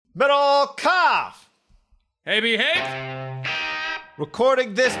Middle Calf. Hey, behave.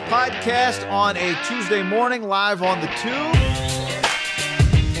 Recording this podcast on a Tuesday morning, live on the Tube.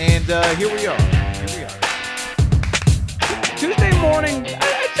 And here we are. Tuesday morning,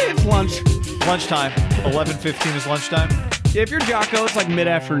 I'd say it's lunch. Lunchtime. 11:15 is lunchtime. Yeah, if you're Jocko, it's like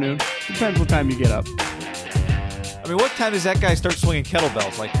mid-afternoon. Depends what time you get up. I mean, what time does that guy start swinging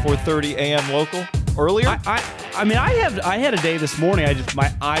kettlebells? Like 4:30 a.m. local? Earlier? I mean, I had a day this morning.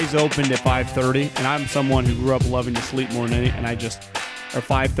 My eyes opened at 5:30, and I'm someone who grew up loving to sleep more than any, and or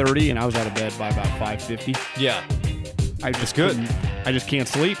 5:30, and I was out of bed by about 5:50. Yeah. It's good. I just can't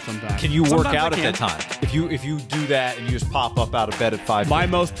sleep sometimes. Can you work out at that time? If you do that and you just pop up out of bed at 5:50? My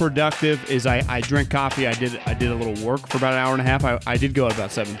most productive is I drink coffee. I did a little work for about an hour and a half. I did go at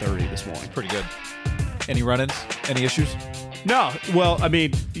about 7:30 this morning. Pretty good. Any run-ins? Any issues? No. Well, I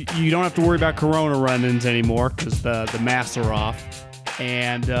mean, you don't have to worry about corona run-ins anymore because the masks are off.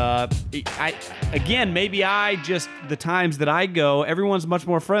 And the times that I go, everyone's much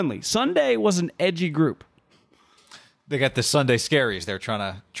more friendly. Sunday was an edgy group. They got the Sunday scaries. They're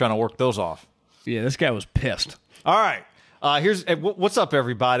trying to work those off. Yeah, this guy was pissed. All right. What's up,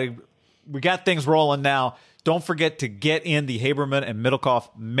 everybody? We got things rolling now. Don't forget to get in the Haberman and Middlecoff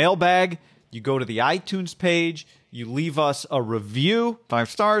mailbag. You go to the iTunes page. You leave us a review, 5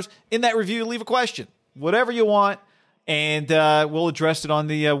 stars. In that review, leave a question, whatever you want, and we'll address it on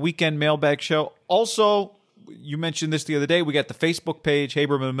the weekend mailbag show. Also, you mentioned this the other day. We got the Facebook page,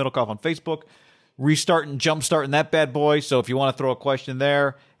 Haberman and Middlecoff on Facebook, jumpstarting that bad boy. So if you want to throw a question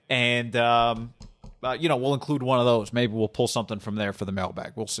there, and we'll include one of those. Maybe we'll pull something from there for the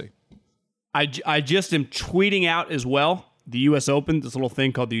mailbag. We'll see. I just am tweeting out as well the U.S. Open, this little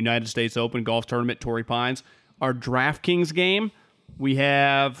thing called the United States Open Golf Tournament, Torrey Pines. Our DraftKings game, we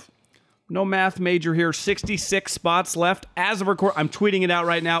have no math major here, 66 spots left. As of record, I'm tweeting it out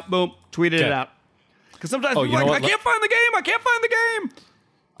right now. Boom, tweeted it out. Because sometimes people are like, I can't find the game.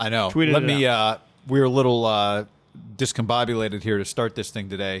 I know. We were a little discombobulated here to start this thing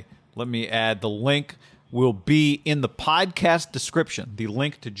today. Let me add the link will be in the podcast description. The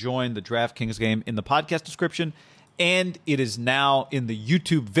link to join the DraftKings game in the podcast description. And it is now in the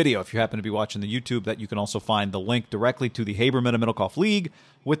YouTube video. If you happen to be watching the YouTube, that you can also find the link directly to the Haberman and Middlecoff League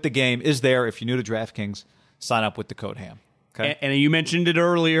with the game is there. If you're new to DraftKings, sign up with the code HAM. Okay. And you mentioned it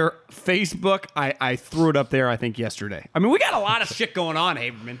earlier, Facebook. I threw it up there, I think, yesterday. I mean, we got a lot of shit going on,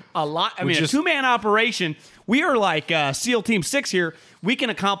 Haberman. A lot. I mean, a two-man operation. We are like SEAL Team 6 here. We can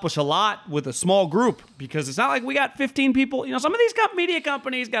accomplish a lot with a small group because it's not like we got 15 people. You know, some of these media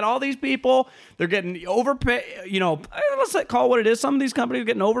companies got all these people. They're getting overpaid. You know, let's call it what it is. Some of these companies are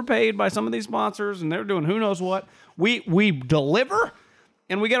getting overpaid by some of these sponsors, and they're doing who knows what. We deliver,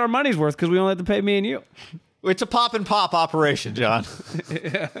 and we get our money's worth because we only have to pay me and you. It's a pop and pop operation, John.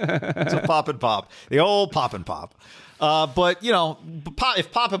 It's a pop and pop. The old pop and pop. But, you know,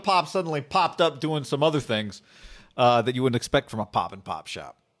 if pop and pop suddenly popped up doing some other things that you wouldn't expect from a pop and pop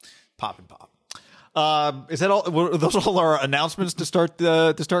shop. Pop and pop. Is that all? Were those all our announcements to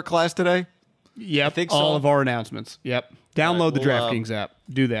start class today? Yep. I think so. All of our announcements. Yep. Download the DraftKings app.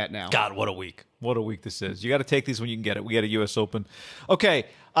 Do that now. God, what a week. What a week this is. You got to take these when you can get it. We got a U.S. Open. Okay.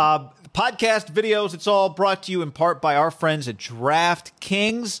 Podcast videos, it's all brought to you in part by our friends at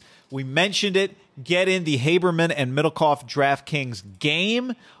DraftKings. We mentioned it. Get in the Haberman and Middlecoff DraftKings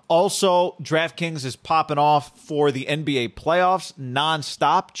game. Also, DraftKings is popping off for the NBA playoffs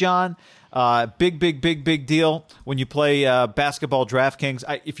nonstop, John. Big deal when you play basketball DraftKings.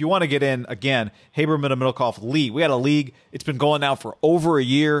 If you want to get in, again, Haberman and Middlecoff League. We got a league. It's been going now for over a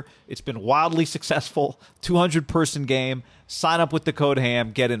year. It's been wildly successful. 200-person game. Sign up with the code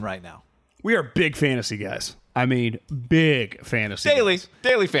HAM. Get in right now. We are big fantasy guys. I mean, big fantasy.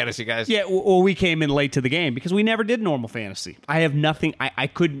 Daily fantasy guys. Yeah, well, we came in late to the game because we never did normal fantasy. I have nothing.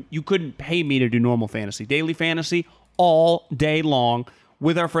 You couldn't pay me to do normal fantasy. Daily fantasy all day long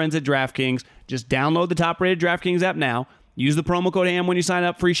with our friends at DraftKings. Just download the top-rated DraftKings app now. Use the promo code HAM when you sign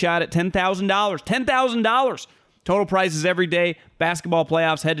up. Free shot at $10,000. $10,000. Total prizes every day. Basketball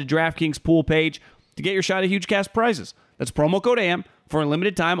playoffs. Head to DraftKings pool page to get your shot at huge cash prizes. That's promo code HAM for a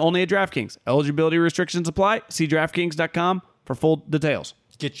limited time only at DraftKings. Eligibility restrictions apply. See DraftKings.com for full details.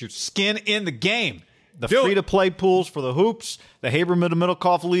 Get your skin in the game. The free-to-play pools for the hoops. The Haberman and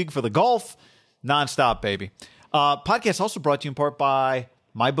Middlecoff League for the golf. Nonstop, baby. Podcast also brought to you in part by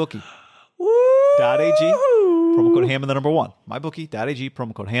MyBookie.ag. Promo code HAM and the number 1. MyBookie.ag.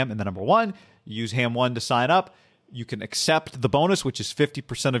 Promo code HAM and the number 1. Use HAM1 to sign up. You can accept the bonus, which is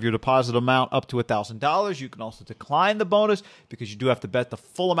 50% of your deposit amount up to $1,000. You can also decline the bonus because you do have to bet the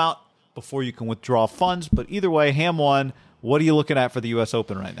full amount before you can withdraw funds. But either way, HAM1 What are you looking at for the U.S.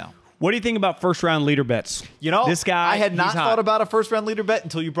 Open right now? What do you think about first-round leader bets? This guy, I had not thought about a first-round leader bet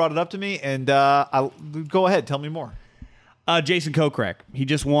until you brought it up to me, and I'll go ahead. Tell me more. Jason Kokrak. He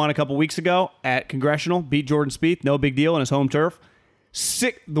just won a couple weeks ago at Congressional, beat Jordan Spieth. No big deal on his home turf.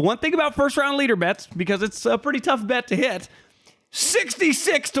 The one thing about first-round leader bets, because it's a pretty tough bet to hit,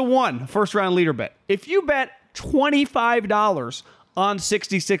 66-1 first-round leader bet. If you bet $25 on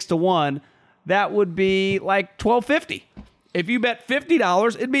 66-1, that would be like $1,250. If you bet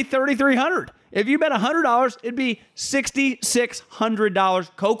 $50, it'd be $3,300. If you bet $100, it'd be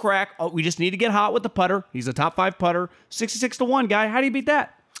 $6,600. Kokrak, we just need to get hot with the putter. He's a top 5 putter. 66-1, guy. How do you beat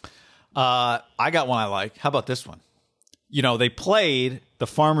that? I got one I like. How about this one? They played the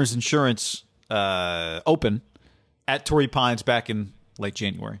Farmers Insurance Open at Torrey Pines back in late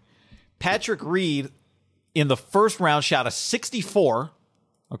January. Patrick Reed, in the first round, shot a 64.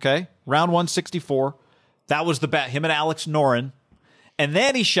 Okay? Round 1, 64. That was the bet. Him and Alex Noren. And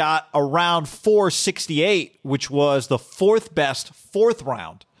then he shot a round 468, which was the fourth best fourth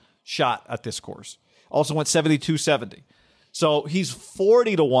round shot at this course. Also went 72-70. So he's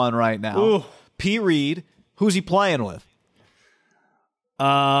 40-1 right now. Ooh. P. Reed, who's he playing with?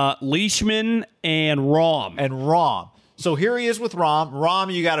 Leishman and Rahm. So here he is with Rahm.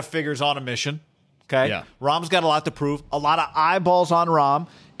 Rahm, you got to figure, is on a mission. Okay? Yeah. Rahm's got a lot to prove. A lot of eyeballs on Rahm.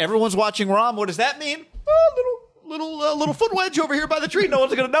 Everyone's watching Rahm. What does that mean? Little foot wedge over here by the tree. No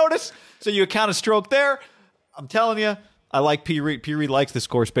one's going to notice. So you account a stroke there. I'm telling you, I like P. Reed. P. Reed likes this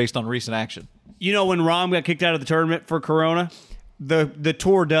course based on recent action. When Rahm got kicked out of the tournament for Corona, the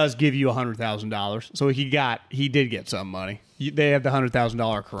tour does give you $100,000. So he did get some money. They have the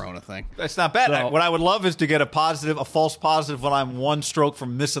 $100,000 Corona thing. That's not bad. So, what I would love is to get a false positive when I'm one stroke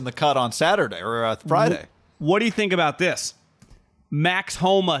from missing the cut on Saturday or Friday. What do you think about this? Max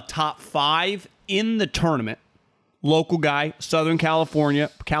Homa, top 5 in the tournament. Local guy, Southern California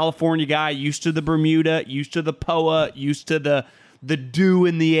guy, used to the Bermuda, used to the POA, used to the dew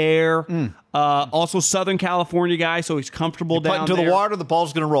in the air. Also Southern California guy, so he's comfortable down there. Into the water, the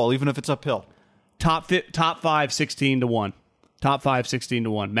ball's going to roll, even if it's uphill. Top 5, 16-1. Top 5,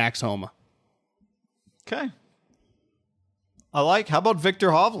 16-1. Max Homa. Okay. How about Victor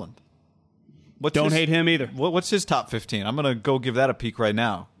Hovland? Don't hate him either. What's his top 15? I'm going to go give that a peek right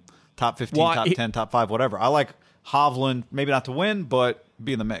now. Top 15, top 10, top 5, whatever. I like Hovland, maybe not to win, but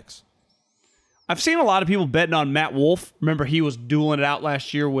be in the mix. I've seen a lot of people betting on Matt Wolff. Remember, he was dueling it out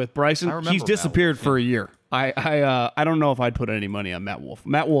last year with Bryson. He's disappeared for a year. I don't know if I'd put any money on Matt Wolff.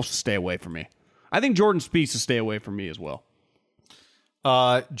 Matt Wolff's to stay away from me. I think Jordan Spieth's to stay away from me as well.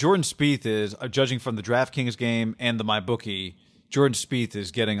 Jordan Spieth is, judging from the DraftKings game and the MyBookie, Jordan Spieth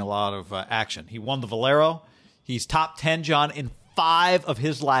is getting a lot of action. He won the Valero. He's top 10, John, in 5 of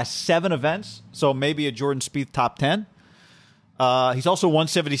his last 7 events. So maybe a Jordan Spieth top 10. He's also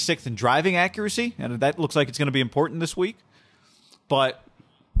 176th in driving accuracy, and that looks like it's going to be important this week. But,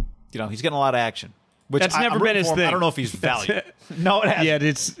 he's getting a lot of action. That's never been his thing. I don't know if he's valued. No, it hasn't. Yeah,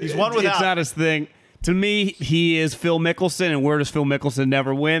 he's won without. It's not his thing. To me, he is Phil Mickelson, and where does Phil Mickelson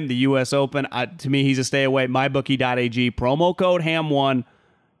never win? The U.S. Open. To me, he's a stay away. MyBookie.ag, promo code HAM1.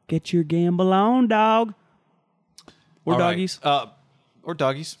 Get your gamble on, dog. Or doggies. Right. Or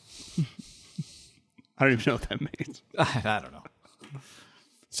doggies. I don't even know what that means. I don't know.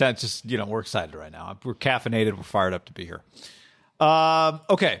 So it's just, we're excited right now. We're caffeinated. We're fired up to be here.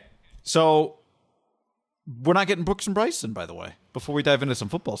 Okay. So we're not getting Brooks and Bryson, by the way, before we dive into some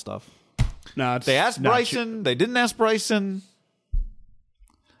football stuff. No, they asked Bryson. They didn't ask Bryson.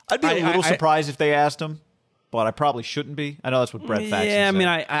 I'd be a little surprised if they asked him, but I probably shouldn't be. I know that's what Brett Faxon said. Yeah, I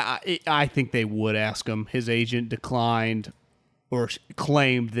mean, I think they would ask him. His agent declined or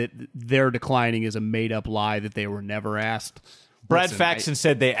claimed that their declining is a made-up lie, that they were never asked. Brad Faxon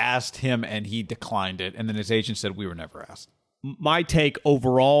said they asked him and he declined it, and then his agent said we were never asked. My take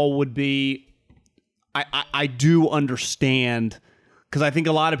overall would be I do understand, because I think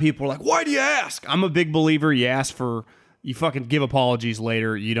a lot of people are like, why do you ask? I'm a big believer you fucking give apologies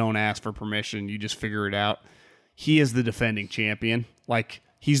later. You don't ask for permission. You just figure it out. He is the defending champion. Like,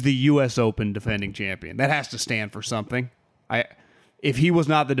 he's the U.S. Open defending champion. That has to stand for something. If he was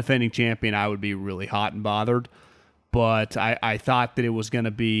not the defending champion, I would be really hot and bothered. But I thought that it was going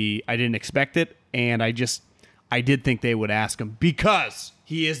to be, I didn't expect it, and I did think they would ask him because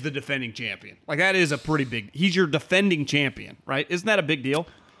he is the defending champion. Like, that is a pretty big, he's your defending champion, right? Isn't that a big deal?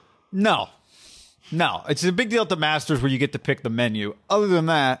 No. It's a big deal at the Masters where you get to pick the menu. Other than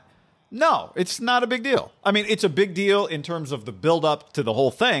that, no, it's not a big deal. I mean, it's a big deal in terms of the build-up to the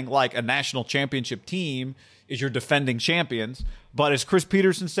whole thing, like a national championship team is your defending champions. But as Chris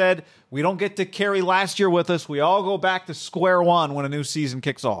Peterson said, we don't get to carry last year with us. We all go back to square one when a new season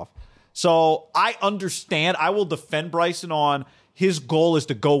kicks off. So I understand. I will defend Bryson on his goal is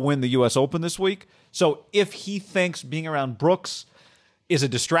to go win the U.S. Open this week. So if he thinks being around Brooks is a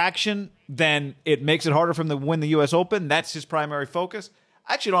distraction, then it makes it harder for him to win the U.S. Open. That's his primary focus.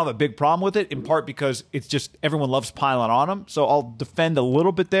 I actually don't have a big problem with it, in part because it's just everyone loves piling on him. So I'll defend a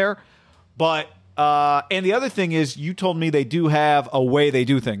little bit there. But and the other thing is, you told me they do have a way they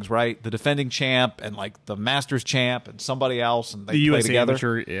do things, right? The defending champ and like the Masters champ and somebody else, and they the play US together.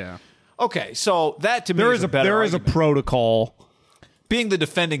 Amateur, yeah. Okay, so that to me There is a better there is a argument. protocol. Being the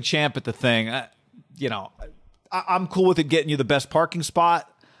defending champ at the thing, I'm cool with it getting you the best parking spot.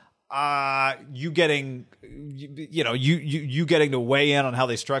 You getting to weigh in on how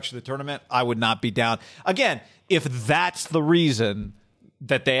they structure the tournament, I would not be down. Again, if that's the reason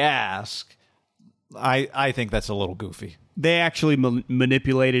that they ask, I think that's a little goofy. They actually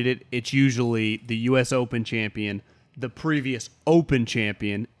manipulated it. It's usually the U.S. Open champion, the previous Open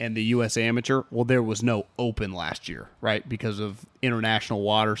champion, and the U.S. Amateur. Well, there was no Open last year, right, because of international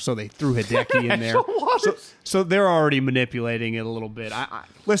water, so they threw Hideki in there. So they're already manipulating it a little bit.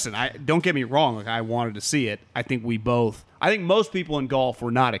 Listen, don't get me wrong. Like, I wanted to see it. I think most people in golf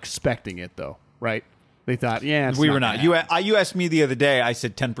were not expecting it, though, right? They thought, we were not. You asked me the other day. I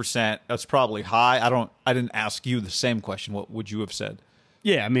said 10%. That's probably high. I didn't ask you the same question. What would you have said?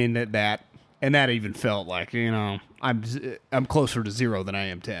 Yeah, I mean that even felt like I'm closer to 0 than I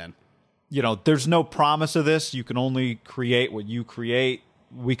am 10. There's no promise of this. You can only create what you create.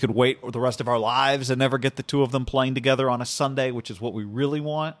 We could wait the rest of our lives and never get the two of them playing together on a Sunday, which is what we really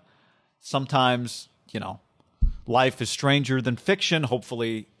want. Sometimes, life is stranger than fiction.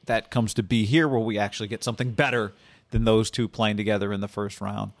 Hopefully that comes to be here, where we actually get something better than those two playing together in the first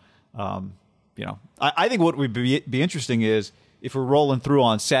round. I think what would be interesting is if we're rolling through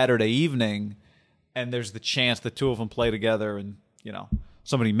on Saturday evening and there's the chance the two of them play together and,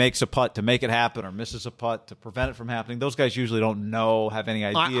 somebody makes a putt to make it happen or misses a putt to prevent it from happening. Those guys usually don't have any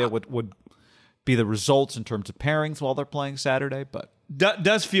idea what would be the results in terms of pairings while they're playing Saturday. But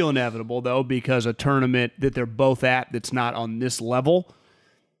does feel inevitable, though, because a tournament that they're both at that's not on this level,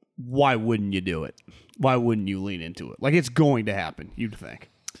 why wouldn't you do it? Why wouldn't you lean into it? Like, it's going to happen, you'd think.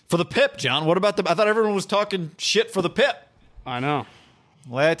 For the PIP, John, what about I thought everyone was talking shit for the PIP. I know.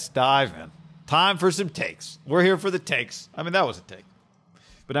 Let's dive in. Time for some takes. We're here for the takes. I mean, that was a take.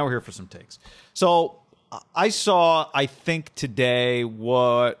 But now we're here for some takes. So I saw, I think today,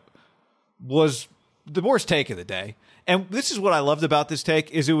 what was the worst take of the day. And this is what I loved about this take,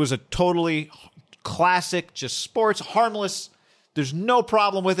 is it was a totally classic, just sports, harmless. There's no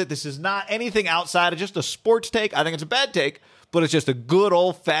problem with it. This is not anything outside of just a sports take. I think it's a bad take, but it's just a good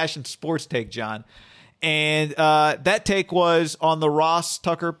old-fashioned sports take, John. And that take was on the Ross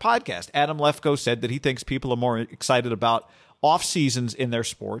Tucker podcast. Adam Lefkoe said that he thinks people are more excited about off seasons in their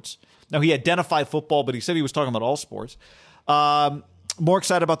sports. Now, he identified football, but he said he was talking about all sports. More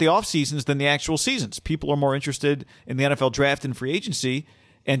excited about the off seasons than the actual seasons. People are more interested in the NFL draft and free agency,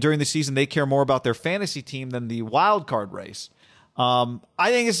 and during the season, they care more about their fantasy team than the wild card race. I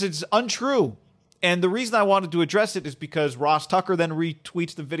think it's untrue. And the reason I wanted to address it is because Ross Tucker then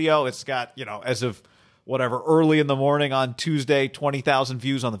retweets the video. It's got, as of early in the morning on Tuesday, 20,000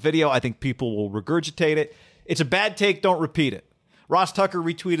 views on the video. I think people will regurgitate it. It's a bad take. Don't repeat it. Ross Tucker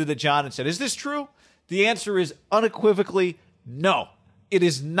retweeted it, John, and said, is this true? The answer is unequivocally no. It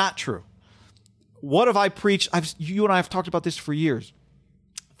is not true. What have I preached? You and I have talked about this for years.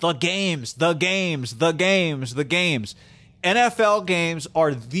 The games. NFL games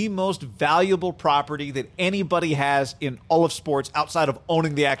are the most valuable property that anybody has in all of sports outside of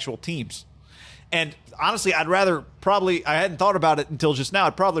owning the actual teams. And honestly, I hadn't thought about it until just now.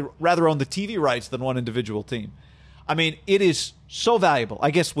 I'd probably rather own the TV rights than one individual team. I mean, it is so valuable.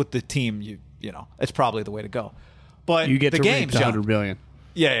 I guess with the team, it's probably the way to go. But you get the to games, reap $100 billion.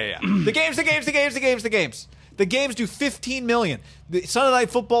 Yeah. The games. The games do $15 million. The Sunday Night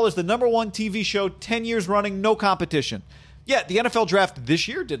Football is the #1 TV show, 10 years running, no competition. Yeah, the NFL draft this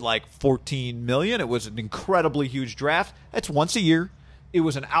year did like $14 million. It was an incredibly huge draft. That's once a year. It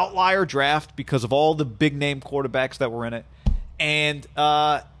was an outlier draft because of all the big-name quarterbacks that were in it. And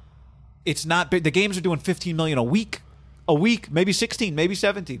it's not big. The games are doing $15 million a week, maybe 16, maybe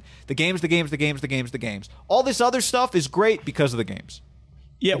 17. The games. All this other stuff is great because of the games.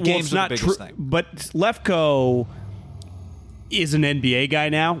 Yeah, the well, games it's not true. But Lefkoe is an NBA guy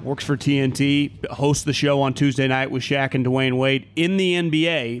now, works for TNT, hosts the show on Tuesday night with Shaq and Dwayne Wade. In the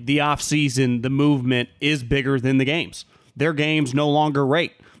NBA, the offseason, the movement is bigger than the games. Their games no longer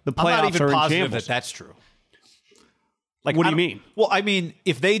rate. The playoffs I'm not even are in positive shambles. that's true. Like, what do you mean? Well, I mean,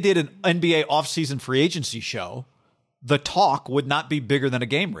 if they did an NBA offseason free agency show, the talk would not be bigger than a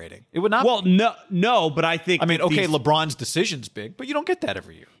game rating. It would not. Well, no, but I think. I mean, okay, LeBron's decision's big, but you don't get that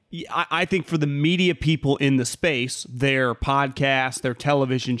every year. I think for the media people in the space, their podcasts, their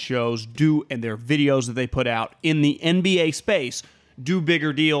television shows and their videos that they put out in the NBA space do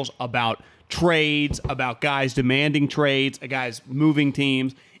bigger deals about trades, about guys demanding trades, guys moving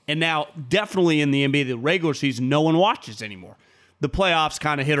teams. And now, definitely in the NBA, the regular season, no one watches anymore. The playoffs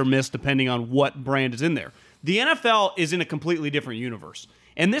kind of hit or miss depending on what brand is in there. The NFL is in a completely different universe.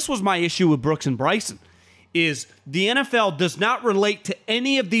 And this was my issue with Brooks and Bryson, is the NFL does not relate to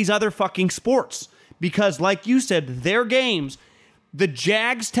any of these other fucking sports. Because, like you said, their games, the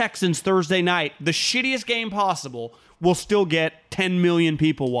Jags-Texans Thursday night, the shittiest game possible, will still get 10 million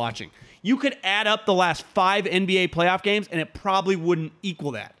people watching. You could add up the last 5 NBA playoff games, and it probably wouldn't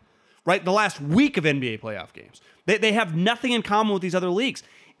equal that, right? The last week of NBA playoff games. They have nothing in common with these other leagues.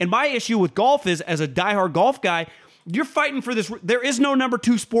 And my issue with golf is, as a diehard golf guy, you're fighting for this. There is no number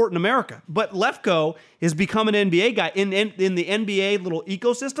 2 sport in America. But Lefko has become an NBA guy. In the NBA little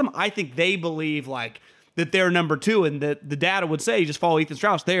ecosystem, I think they believe that they're number 2, and that the data would say, just follow Ethan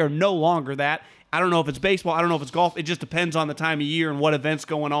Strauss, they are no longer that. I don't know if it's baseball. I don't know if it's golf. It just depends on the time of year and what event's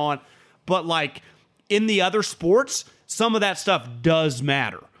going on. But in the other sports, some of that stuff does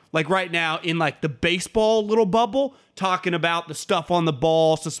matter. Like right now in the baseball little bubble, talking about the stuff on the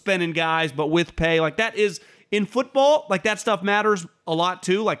ball, suspending guys, but with pay. That is in football, that stuff matters a lot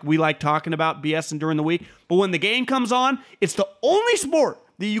too. We like talking about BSing during the week. But when the game comes on, it's the only sport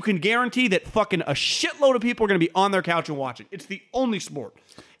that you can guarantee that fucking a shitload of people are going to be on their couch and watching. It's the only sport.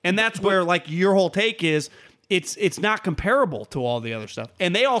 And that's where your whole take is, it's not comparable to all the other stuff.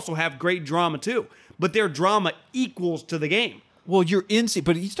 And they also have great drama too. But their drama equals to the game. Well,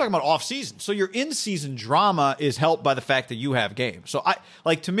 but he's talking about off-season. So your in-season drama is helped by the fact that you have games. So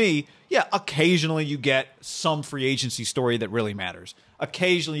to me, yeah, occasionally you get some free agency story that really matters.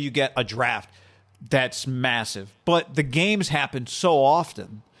 Occasionally you get a draft that's massive. But the games happen so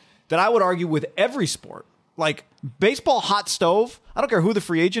often that I would argue with every sport. Baseball hot stove, I don't care who the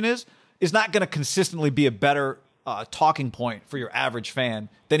free agent is not going to consistently be a better talking point for your average fan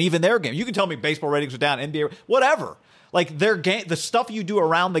than even their game. You can tell me baseball ratings are down, NBA, whatever. Their game, the stuff you do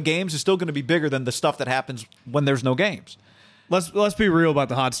around the games is still going to be bigger than the stuff that happens when there's no games. Let's be real about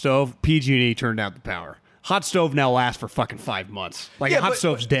the hot stove. PG&E turned out the power. Hot stove now lasts for fucking 5 months. Hot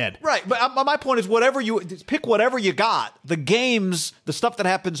stove's dead. Right, but my point is, pick whatever you got. The games, the stuff that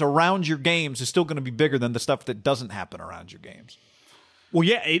happens around your games is still going to be bigger than the stuff that doesn't happen around your games. Well,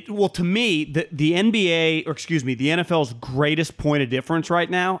 yeah. To me, the NBA, or excuse me, the NFL's greatest point of difference right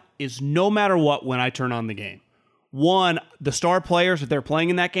now is no matter what, when I turn on the game. One, the star players, if they're playing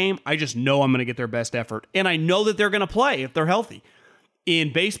in that game, I just know I'm going to get their best effort. And I know that they're going to play if they're healthy.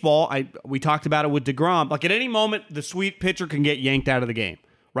 In baseball, we talked about it with DeGrom. At any moment, the sweet pitcher can get yanked out of the game,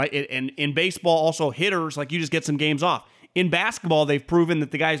 right? And in baseball, also hitters, you just get some games off. In basketball, they've proven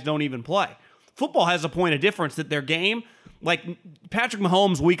that the guys don't even play. Football has a point of difference that their game, Patrick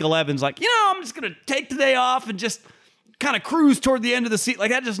Mahomes, week 11's I'm just going to take today off and just kind of cruise toward the end of the season.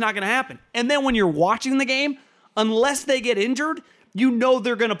 That's just not going to happen. And then when you're watching the game, unless they get injured,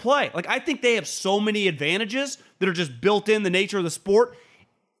 they're going to play. I think they have so many advantages that are just built in the nature of the sport.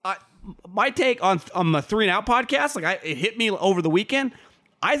 My take on the 3 and Out podcast, it hit me over the weekend.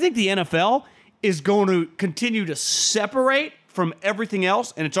 I think the NFL is going to continue to separate from everything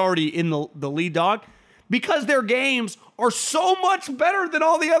else, and it's already in the lead dog, because their games are so much better than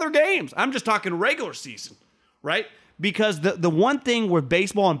all the other games. I'm just talking regular season, right? Because the one thing where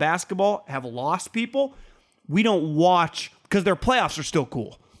baseball and basketball have lost people, we don't watch, because their playoffs are still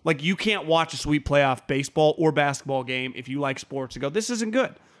cool. You can't watch a sweet playoff baseball or basketball game if you like sports and go, this isn't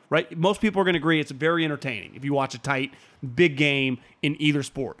good, right? Most people are going to agree it's very entertaining if you watch a tight, big game in either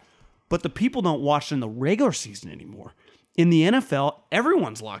sport. But the people don't watch in the regular season anymore. In the NFL,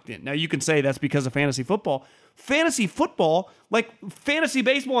 everyone's locked in. Now, you can say that's because of fantasy football. Fantasy football, fantasy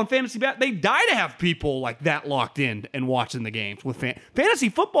baseball and fantasy they die to have people that locked in and watching the games. With fantasy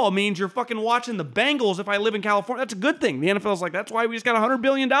football means you're fucking watching the Bengals if I live in California. That's a good thing. The NFL's that's why we just got $100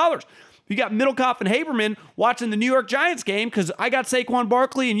 billion. You got Middlecoff and Haberman watching the New York Giants game because I got Saquon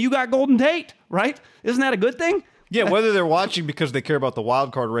Barkley and you got Golden Tate, right? Isn't that a good thing? Yeah, whether they're watching because they care about the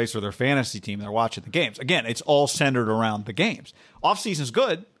wild card race or their fantasy team, they're watching the games. Again, it's all centered around the games. Off-season's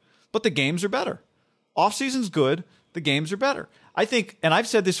good, but the games are better. Off-season's good, the games are better. I think, and I've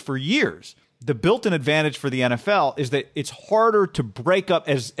said this for years, the built-in advantage for the NFL is that it's harder to break up,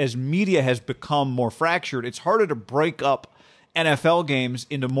 as media has become more fractured, it's harder to break up NFL games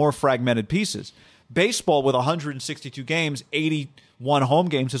into more fragmented pieces. Baseball with 162 games, 81 home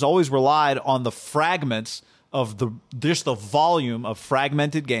games, has always relied on the fragments of just the volume of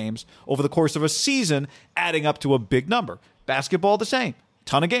fragmented games over the course of a season, adding up to a big number. Basketball, the same.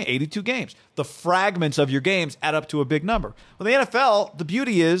 Ton of games, 82 games. The fragments of your games add up to a big number. Well, the NFL, the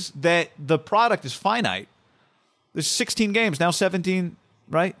beauty is that the product is finite. There's 16 games, now 17,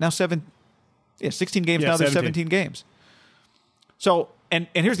 right? Now 16 games, now there's 17 games. So, and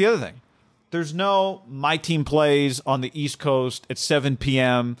here's the other thing. There's no my team plays on the East Coast at 7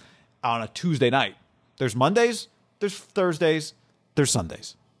 p.m. on a Tuesday night. There's Mondays, there's Thursdays, there's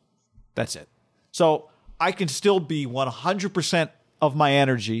Sundays. That's it. So I can still be 100% of my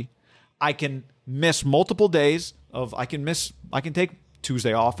energy. I can miss multiple days I can take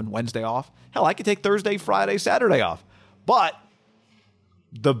Tuesday off and Wednesday off. Hell, I can take Thursday, Friday, Saturday off. But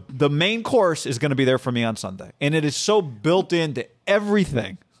the main course is going to be there for me on Sunday. And it is so built into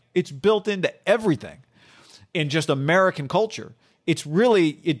everything. It's built into everything in just American culture.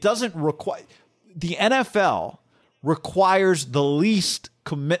 It doesn't require, the NFL requires the least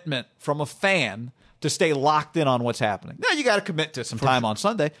commitment from a fan to stay locked in on what's happening. Now you got to commit to some time on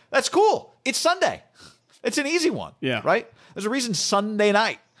Sunday. That's cool. It's Sunday. It's an easy one. Yeah. Right? There's a reason Sunday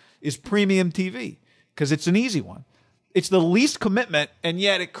night is premium TV, because it's an easy one. It's the least commitment, and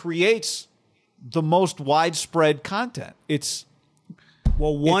yet it creates the most widespread content.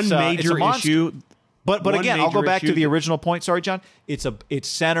 One major issue. But again, I'll go back to the original point. Sorry, John. It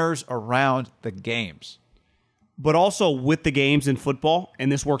centers around the games. But also with the games in football,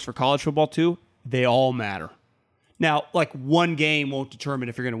 and this works for college football too, they all matter. Now, like, one game won't determine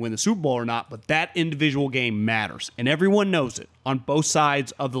if you're going to win the Super Bowl or not, but that individual game matters. And everyone knows it on both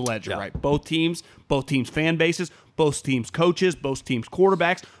sides of the ledger, right? Both teams fan bases, both teams coaches, both teams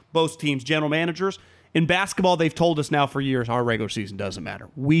quarterbacks, both teams general managers. In basketball, they've told us now for years, our regular season doesn't matter.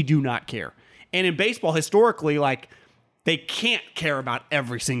 We do not care. And in baseball, historically, like, they can't care about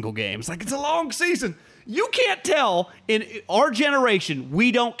every single game. It's like, it's a long season. You can't tell in our generation,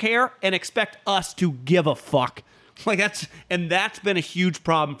 we don't care and expect us to give a fuck. Like, that's been a huge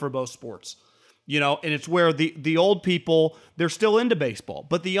problem for both sports. You know, and it's where the old people, they're still into baseball.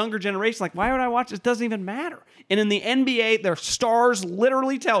 But the younger generation, like, why would I watch this? It doesn't even matter. And in the NBA, their stars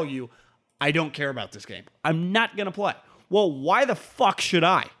literally tell you, I don't care about this game. I'm not going to play. Well, why the fuck should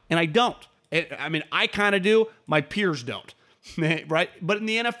I? And I don't. I mean, I kind of do. My peers don't. Right? But in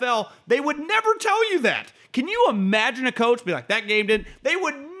the NFL, they would never tell you that. Can you imagine a coach be like, that game didn't? They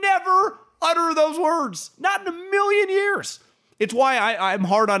would never utter those words. Not in a million years. It's why I'm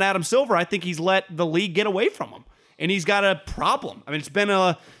hard on Adam Silver. I think he's let the league get away from him. And he's got a problem. I mean, it's been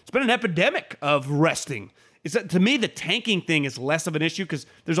an epidemic of resting. To me, the tanking thing is less of an issue because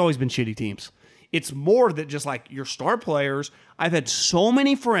there's always been shitty teams. It's more that just like your star players. I've had so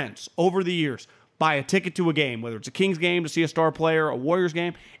many friends over the years buy a ticket to a game, whether it's a Kings game to see a star player, a Warriors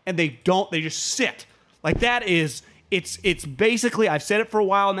game, and they just sit. Like, that is, it's basically, I've said it for a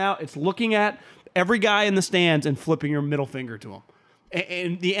while now, it's looking at every guy in the stands and flipping your middle finger to him.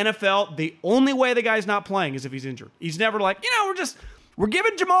 In the NFL, the only way the guy's not playing is if he's injured. He's never like, we're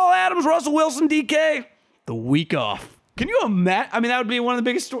giving Jamal Adams, Russell Wilson, DK the week off. Can you imagine? I mean, that would be one of the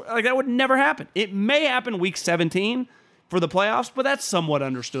biggest stories. Like, that would never happen. It may happen week 17 for the playoffs, but that's somewhat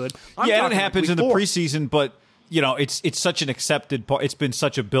understood. It happens in the preseason, but it's such an accepted part. It's been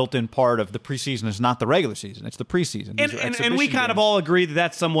such a built-in part of the preseason. It's not the regular season. It's the preseason. And we kind of all agree that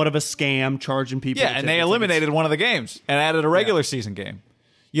that's somewhat of a scam, charging people. Yeah, and they eliminated one of the games and added a regular season game.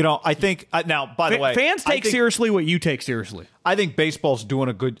 I think now. By the way, fans take seriously what you take seriously. I think baseball's doing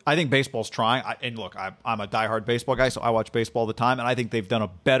a good. I think baseball's trying. And look, I'm a diehard baseball guy, so I watch baseball all the time, and I think they've done a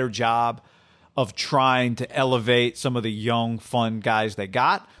better job of trying to elevate some of the young, fun guys they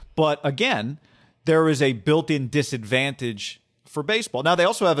got. But again, there is a built-in disadvantage for baseball. Now, they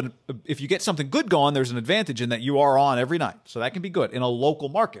also have if you get something good going, there's an advantage in that you are on every night. So that can be good in a local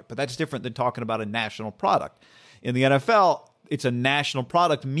market, but that's different than talking about a national product. In the NFL, it's a national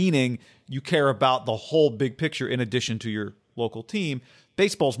product, meaning you care about the whole big picture in addition to your local team.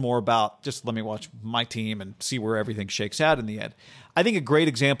 Baseball's more about just let me watch my team and see where everything shakes out in the end. I think a great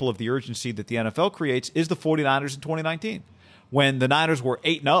example of the urgency that the NFL creates is the 49ers in 2019, when the Niners were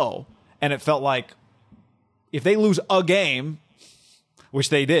 8-0, and it felt like if they lose a game, which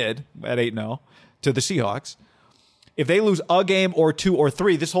they did at 8-0 to the Seahawks, if they lose a game or two or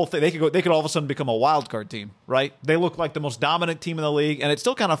three, this whole thing, they could all of a sudden become a wild card team, right? They look like the most dominant team in the league, and it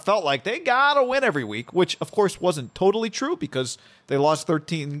still kind of felt like they gotta win every week, which of course wasn't totally true because they lost 3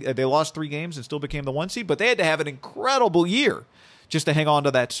 games and still became the 1 seed, but they had to have an incredible year just to hang on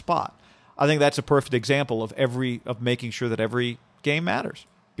to that spot. I think that's a perfect example of making sure that every game matters,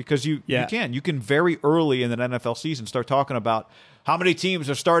 because you can very early in an NFL season start talking about how many teams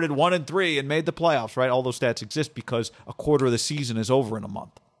have started 1-3 and made the playoffs, right? All those stats exist because a quarter of the season is over in a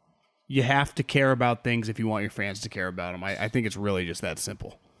month. You have to care about things if you want your fans to care about them. I think it's really just that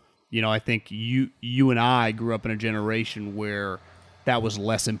simple. You know, I think you and I grew up in a generation where that was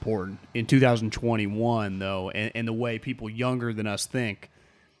less important. In 2021, though, and the way people younger than us think,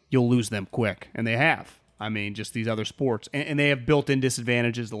 you'll lose them quick, and they have. I mean, just these other sports. And they have built-in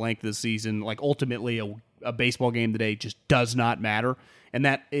disadvantages, the length of the season. Like, ultimately, a baseball game today just does not matter, and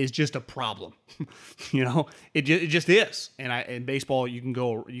that is just a problem. You know? It just is. And in baseball, you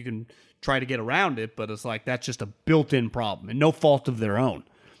can try to get around it, but it's like that's just a built-in problem, and no fault of their own.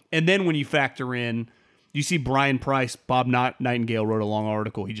 And then when you factor in, you see Brian Price, Bob Nightingale wrote a long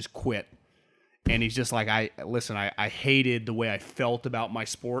article. He just quit. And he's just like, I hated the way I felt about my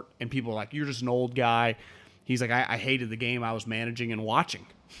sport. And people are like, you're just an old guy. He's like, I hated the game I was managing and watching.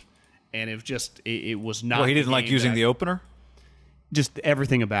 And it was not. Well, he didn't like using the opener? Just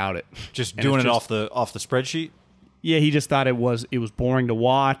everything about it. Just doing it off the spreadsheet? Yeah, he just thought it was boring to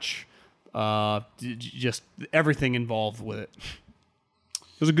watch. Just everything involved with it.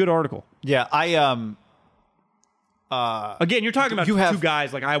 It was a good article. Yeah, again, you're talking about two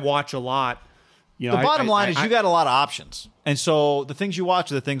guys like I watch a lot. You know, the bottom line is you got a lot of options. And so the things you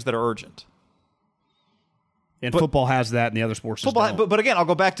watch are the things that are urgent. And football has that and the other sports don't. But again, I'll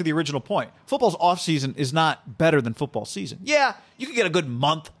go back to the original point. Football's offseason is not better than football season. Yeah, you can get a good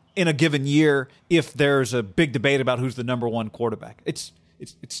month in a given year if there's a big debate about who's the number one quarterback. It's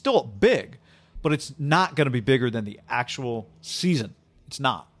still big, but it's not going to be bigger than the actual season. It's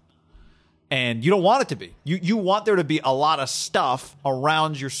not. And you don't want it to be. You want there to be a lot of stuff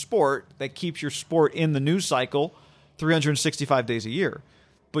around your sport that keeps your sport in the news cycle 365 days a year.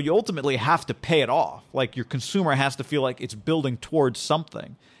 But you ultimately have to pay it off. Like, your consumer has to feel like it's building towards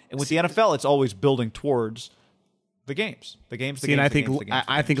something. And with the NFL, it's always building towards the games. I think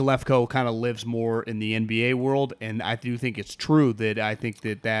Lefko kind of lives more in the NBA world, and I do think it's true that I think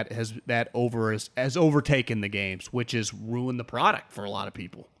that has overtaken the games, which has ruined the product for a lot of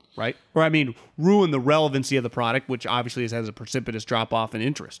people. Right? Or, I mean, ruin the relevancy of the product, which obviously has a precipitous drop-off in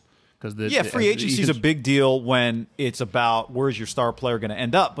interest. Free agency is a big deal when it's about where's your star player going to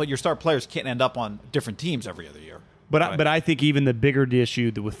end up. But your star players can't end up on different teams every other year. But I think even the bigger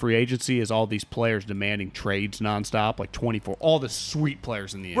issue with free agency is all these players demanding trades nonstop, like 24, all the sweet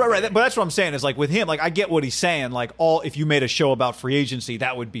players in the NBA. Right. But that's what I'm saying is, like, with him, like, I get what he's saying. Like, if you made a show about free agency,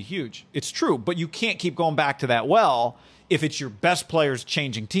 that would be huge. It's true, but you can't keep going back to that well if it's your best players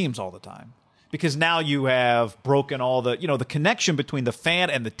changing teams all the time. Because now you have broken all the connection between the fan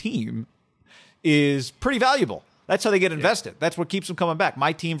and the team is pretty valuable. That's how they get invested. That's what keeps them coming back.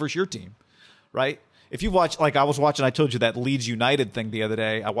 My team versus your team, right? If you watch, like I was watching, I told you that Leeds United thing the other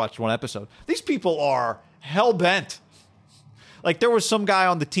day. I watched one episode. These people are hell-bent. Like, there was some guy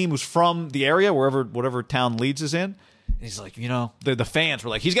on the team who's from the area, whatever town Leeds is in. And he's like, the fans were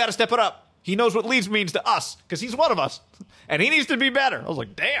like, he's got to step it up. He knows what Leeds means to us because he's one of us, and he needs to be better. I was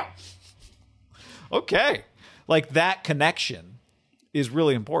like, damn. Okay. Like, that connection is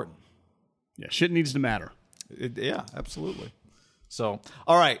really important. Yeah, shit needs to matter. Yeah, absolutely. So,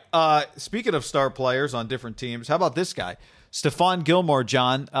 all right. Speaking of star players on different teams, how about this guy? Stephon Gilmore,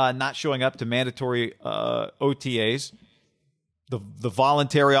 John, not showing up to mandatory OTAs. The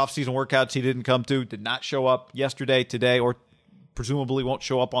voluntary offseason workouts he didn't come to, did not show up yesterday, today, or presumably won't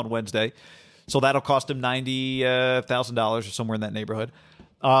show up on Wednesday. So that'll cost him $90,000 or somewhere in that neighborhood.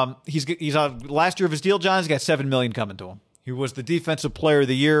 He's on last year of his deal, John. He's got $7 million coming to him. He was the defensive player of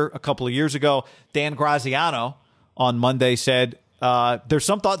the year a couple of years ago. Dan Graziano on Monday said there's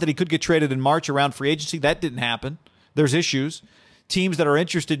some thought that he could get traded in March around free agency. That didn't happen. There's issues. Teams that are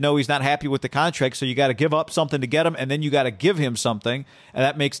interested know he's not happy with the contract, so you got to give up something to get him, and then you got to give him something, and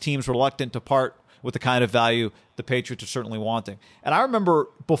that makes teams reluctant to part with the kind of value the Patriots are certainly wanting. And I remember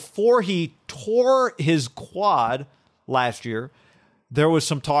before he tore his quad last year, there was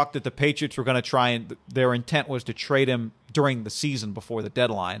some talk that the Patriots were going to try, and their intent was to trade him during the season before the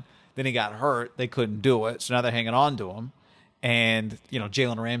deadline. Then he got hurt. They couldn't do it, so now they're hanging on to him. And,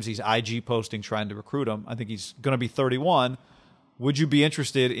 Jalen Ramsey's IG posting trying to recruit him. I think he's going to be 31. Would you be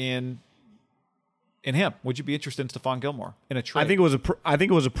interested in him? Would you be interested in Stephon Gilmore in a trade? I think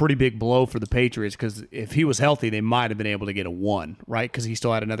it was a pretty big blow for the Patriots because if he was healthy, they might have been able to get a 1, right? Because he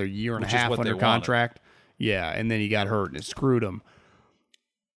still had another year and a half under contract. Yeah, and then he got hurt and it screwed him.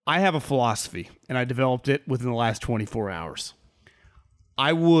 I have a philosophy, and I developed it within the last 24 hours.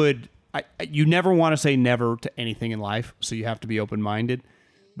 You never want to say never to anything in life, so you have to be open-minded.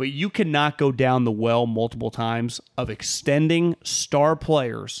 but you cannot go down the well multiple times of extending star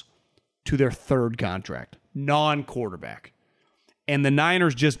players to their third contract, non-quarterback. And the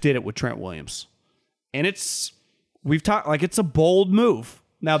Niners just did it with Trent Williams. And we've talked like it's a bold move.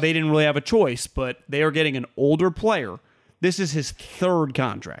 Now, they didn't really have a choice, but they are getting an older player. This is his third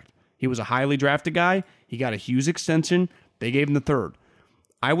contract. He was a highly drafted guy. He got a huge extension. They gave him the third.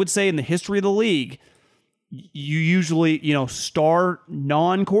 I would say in the history of the league, you usually, star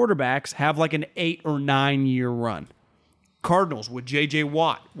non-quarterbacks have like an 8 or 9 year run. Cardinals with J.J.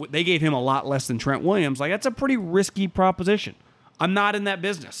 Watt, they gave him a lot less than Trent Williams. Like, that's a pretty risky proposition. I'm not in that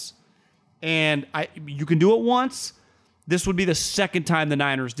business. And you can do it once. This would be the second time the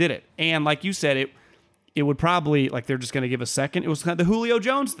Niners did it. And like you said, it would probably, like they're just going to give a second. It was kind of the Julio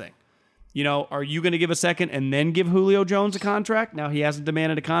Jones thing. Are you going to give a second and then give Julio Jones a contract? Now he hasn't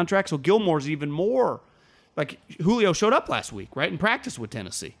demanded a contract, so Gilmore's even more. Like, Julio showed up last week, right, in practice with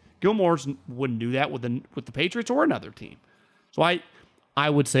Tennessee. Gilmore's wouldn't do that with the Patriots or another team. So I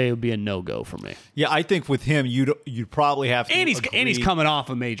would say it would be a no-go for me. Yeah, I think with him, you'd probably have to and he's coming off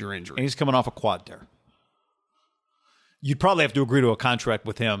a major injury. And he's coming off a quad tear. You'd probably have to agree to a contract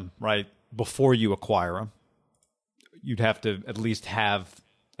with him, right, before you acquire him. You'd have to at least have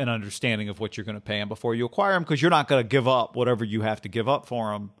an understanding of what you're going to pay him before you acquire him, because you're not going to give up whatever you have to give up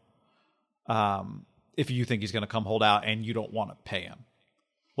for him if you think he's going to come hold out and you don't want to pay him.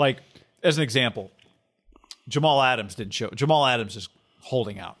 Like, as an example, Jamal Adams didn't show. Jamal Adams is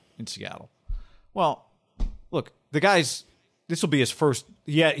holding out in Seattle. Well, look, this will be his first.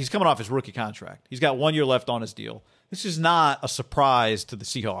 Yeah, he's coming off his rookie contract. He's got 1 year left on his deal. This is not a surprise to the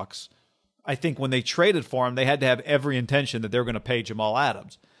Seahawks. I think when they traded for him, they had to have every intention that they're going to pay Jamal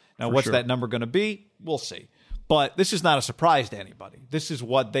Adams. Now, what's that number going to be? We'll see. But this is not a surprise to anybody. This is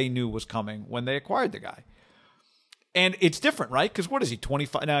what they knew was coming when they acquired the guy. And it's different, right? Because what is he,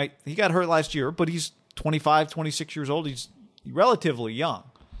 25? Now, he got hurt last year, but he's 25, 26 years old. He's relatively young.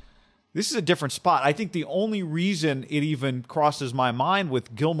 This is a different spot. I think the only reason it even crosses my mind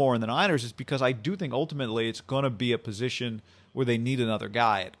with Gilmore and the Niners is because I do think ultimately it's going to be a position where they need another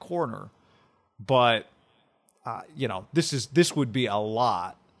guy at corner. But, this would be a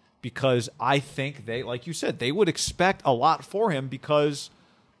lot, because I think they, like you said, they would expect a lot for him because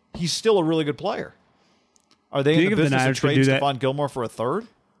he's still a really good player. Are they in the business of trading Stephon Gilmore for a third?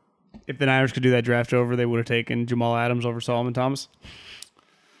 If the Niners could do that draft over, they would have taken Jamal Adams over Solomon Thomas.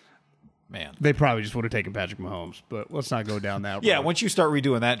 Man. They probably just would have taken Patrick Mahomes, but let's not go down that road. Yeah, once you start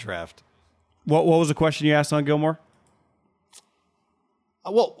redoing that draft. What was the question you asked on Gilmore?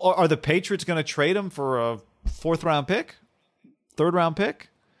 Well, are the Patriots going to trade him for a fourth-round pick? Third-round pick?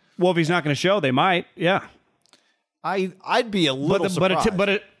 Well, if he's not going to show, they might, yeah. I'd be a little surprised.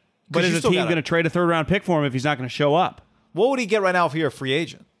 But is a team going to trade a third-round pick for him if he's not going to show up? What would he get right now if he were a free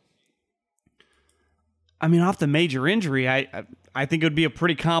agent? I mean, off the major injury, I think it would be a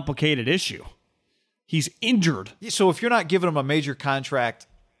pretty complicated issue. He's injured. So if you're not giving him a major contract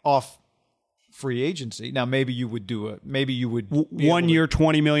off free agency, now maybe you would do it. Maybe you would 1 year,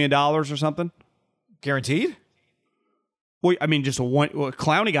 $20 million or something, guaranteed. Well, I mean, just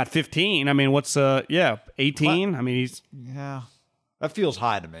Clowney got 15. I mean, what's 18? I mean, that feels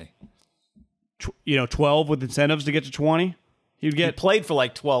high to me. 12 with incentives to get to 20. He played for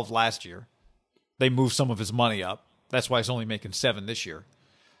like 12 last year. They moved some of his money up. That's why he's only making 7 this year.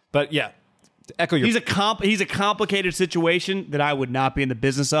 But yeah, to echo your... He's a complicated situation that I would not be in the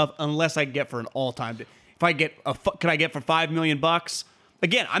business of unless I get for an all-time. If I get could I get for $5 million?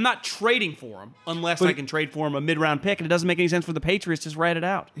 Again, I'm not trading for him unless I can trade for him a mid-round pick, and it doesn't make any sense for the Patriots. Just write it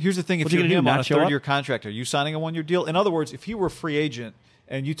out. Here's the thing: if you're him on a third-year contract, are you signing a 1 year deal? In other words, if he were a free agent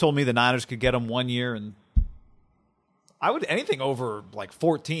and you told me the Niners could get him 1 year, and I would anything over like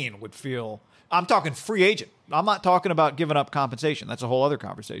 14 would feel. I'm talking free agent. I'm not talking about giving up compensation. That's a whole other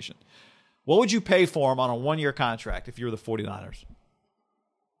conversation. What would you pay for him on a 1 year contract if you were the 49ers?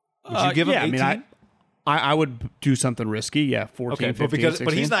 Would you give him 18? I mean, I would do something risky. Yeah, 14, 15, 16.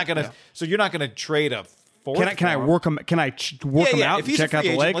 But he's not going to. Yeah. So you're not going to trade a fourth. Can I work him? Can I work him out? If he's check a free out the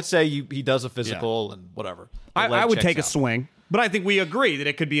agent, leg. let's say he does a physical and whatever. I would take a swing, but I think we agree that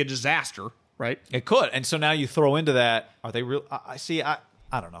it could be a disaster, right? It could, and so now you throw into that. Are they real? I see. I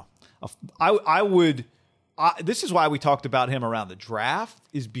don't know. I would. This is why we talked about him around the draft,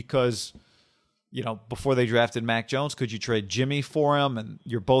 is because, before they drafted Mac Jones, could you trade Jimmy for him? And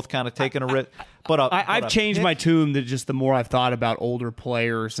you're both kind of taking a risk. But I've changed my tune that just the more I've thought about older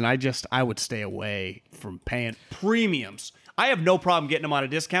players, and I would stay away from paying premiums. I have no problem getting him on a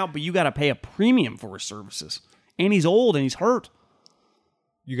discount, but you got to pay a premium for his services. And he's old and he's hurt.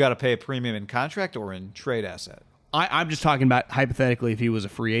 You got to pay a premium in contract or in trade asset? I'm just talking about hypothetically if he was a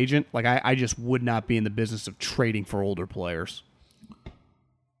free agent. Like, I just would not be in the business of trading for older players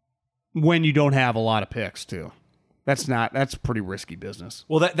when you don't have a lot of picks, too. That's pretty risky business.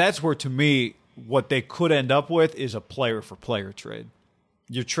 Well, that's where, to me, what they could end up with is a player-for-player trade.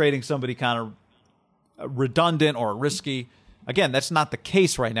 You're trading somebody kind of redundant or risky. Again, that's not the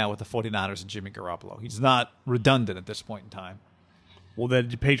case right now with the 49ers and Jimmy Garoppolo. He's not redundant at this point in time. Well,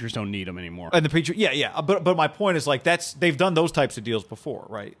 the Patriots don't need him anymore. And the Patriots, yeah. But my point is, like, they've done those types of deals before,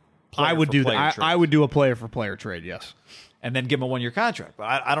 right? I would do that. I would do a player-for-player trade, yes. And then give him a 1-year contract.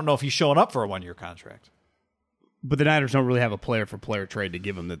 But I don't know if he's showing up for a 1-year contract. But the Niners don't really have a player-for-player trade to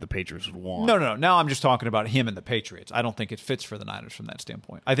give him that the Patriots would want. No. Now I'm just talking about him and the Patriots. I don't think it fits for the Niners from that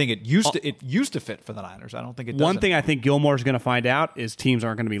standpoint. I think it used to fit for the Niners. I don't think it does. One thing I think Gilmore is going to find out is teams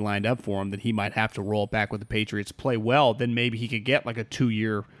aren't going to be lined up for him, that he might have to roll it back with the Patriots, play well, then maybe he could get like a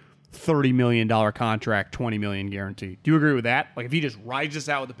 2-year, $30 million contract, $20 million guarantee. Do you agree with that? Like, if he just rides this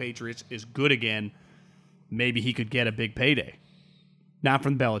out with the Patriots, is good again, maybe he could get a big payday. Not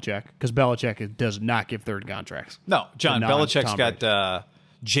from Belichick, because Belichick does not give third contracts. No, John, Belichick's got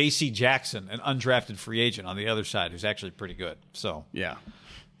J.C. Jackson, an undrafted free agent on the other side, who's actually pretty good. So yeah,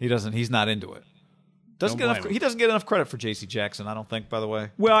 he's not into it. He doesn't get enough credit for J.C. Jackson, I don't think, by the way.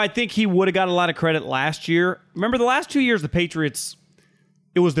 Well, I think he would have got a lot of credit last year. Remember the last 2 years, the Patriots,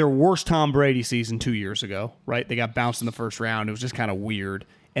 it was their worst Tom Brady season 2 years ago, right? They got bounced in the first round. It was just kind of weird.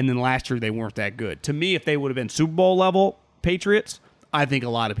 And then last year, they weren't that good. To me, if they would have been Super Bowl level Patriots, I think a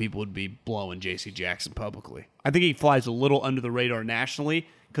lot of people would be blowing J.C. Jackson publicly. I think he flies a little under the radar nationally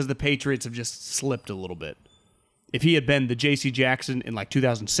because the Patriots have just slipped a little bit. If he had been the J.C. Jackson in like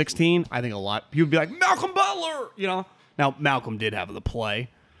 2016, I think a lot people would be like, Malcolm Butler, you know. Now, Malcolm did have the play.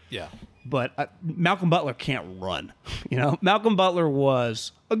 Yeah. But Malcolm Butler can't run. You know, Malcolm Butler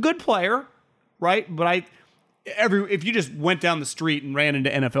was a good player, right? But if you just went down the street and ran into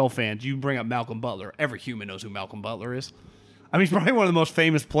NFL fans, you bring up Malcolm Butler. Every human knows who Malcolm Butler is. I mean, he's probably one of the most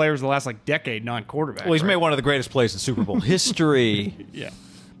famous players of the last decade, non-quarterback. Well, he's made one of the greatest plays in Super Bowl history. Yeah,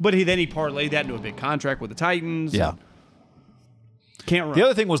 but then he parlayed that into a big contract with the Titans. Yeah, can't run. The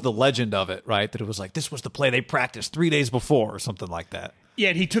other thing was the legend of it, right? That it was like this was the play they practiced 3 days before, or something like that. Yeah,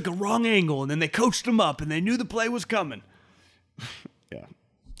 and he took a wrong angle, and then they coached him up, and they knew the play was coming. Yeah,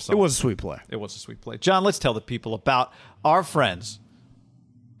 so, it was a sweet play. It was a sweet play. John, let's tell the people about our friends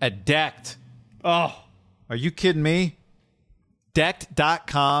at Decked. Oh, are you kidding me?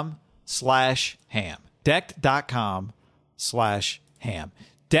 Decked.com/ham. Decked.com/ham.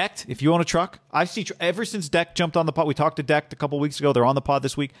 Decked, if you own a truck, I see ever since Decked jumped on the pod, we talked to Decked a couple weeks ago. They're on the pod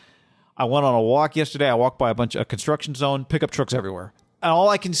this week. I went on a walk yesterday. I walked by a bunch of construction zone, pickup trucks everywhere. And all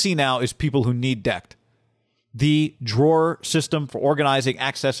I can see now is people who need Decked. The drawer system for organizing,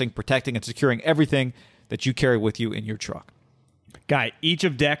 accessing, protecting, and securing everything that you carry with you in your truck. Guy, each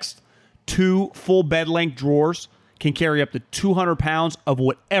of Decked's 2 full bed-length drawers can carry up to 200 pounds of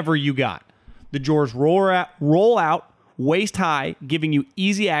whatever you got. The drawers roll out waist high, giving you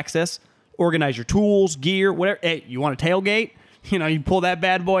easy access. Organize your tools, gear, whatever. Hey, you want a tailgate? You know, you pull that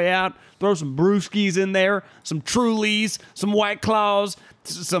bad boy out, throw some brewskis in there, some Trulies, some White Claws,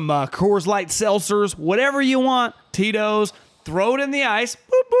 some Coors Light seltzers, whatever you want, Tito's, throw it in the ice,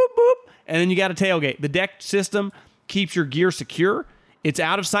 boop, boop, boop, and then you got a tailgate. The Decked system keeps your gear secure. It's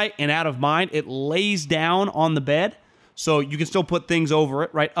out of sight and out of mind. It lays down on the bed, so you can still put things over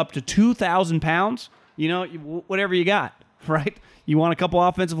it, right? Up to 2,000 pounds, you know, whatever you got, right? You want a couple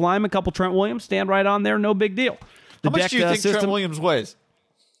offensive linemen, a couple Trent Williams, stand right on there, no big deal. How much do you think Trent Williams weighs?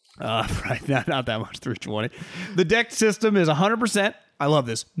 Right, not that much, 320. The Decked system is 100%, I love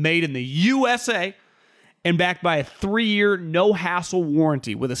this, made in the USA and backed by a 3-year no-hassle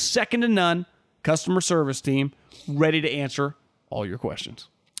warranty with a second-to-none customer service team ready to answer all your questions.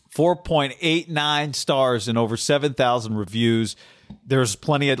 4.89 stars and over 7,000 reviews. There's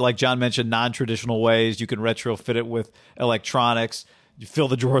plenty of, like John mentioned, non-traditional ways. You can retrofit it with electronics. You fill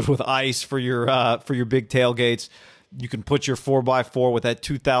the drawers with ice for your big tailgates. You can put your 4x4 with that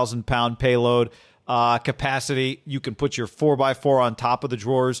 2,000-pound payload capacity. You can put your 4x4 on top of the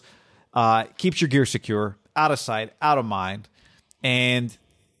drawers. Keeps your gear secure, out of sight, out of mind, and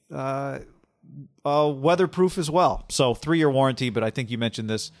weatherproof as well. So 3-year warranty, but I think you mentioned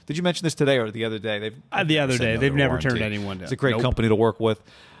this. Did you mention this today or the other day? They've never turned anyone down. It's a great company to work with.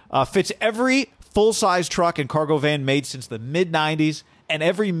 Fits every full-size truck and cargo van made since the mid-'90s and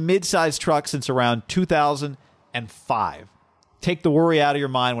every mid-size truck since around 2005. Take the worry out of your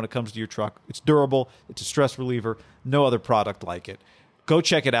mind when it comes to your truck. It's durable. It's a stress reliever. No other product like it. Go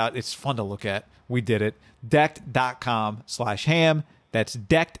check it out. It's fun to look at. We did it. Decked.com/ham. That's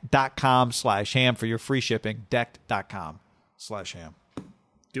decked.com/ham for your free shipping. Decked.com/ham.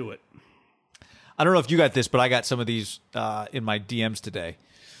 Do it. I don't know if you got this, but I got some of these in my DMs today.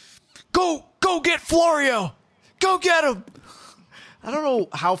 Go get Florio. Go get him. I don't know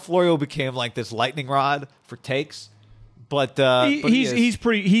how Florio became like this lightning rod for takes, but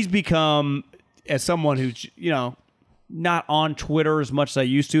he's become, as someone who's not on Twitter as much as I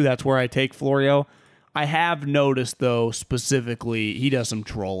used to. That's where I take Florio. I have noticed though specifically he does some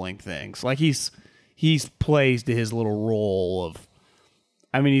trolling things. Like he's plays to his little role of.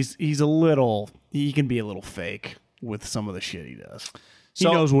 I mean he can be a little fake with some of the shit he does. He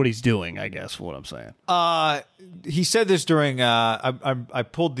knows what he's doing, I guess, what I'm saying. He said this during, I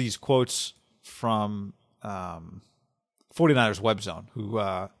pulled these quotes from 49ers Web Zone, who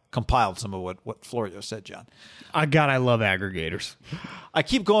compiled some of what Florio said, John. God, I love aggregators. I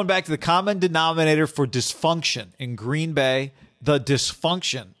keep going back to the common denominator for dysfunction in Green Bay, the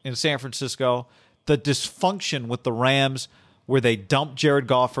dysfunction in San Francisco, the dysfunction with the Rams where they dumped Jared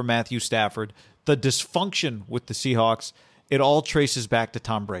Goff for Matthew Stafford, the dysfunction with the Seahawks. It all traces back to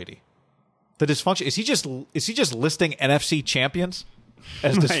Tom Brady. The dysfunction is he just listing NFC champions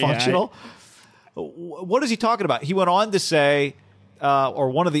as dysfunctional? What is he talking about? He went on to say, or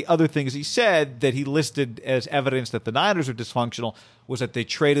one of the other things he said that he listed as evidence that the Niners are dysfunctional was that they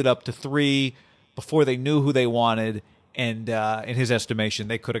traded up to 3 before they knew who they wanted, and in his estimation,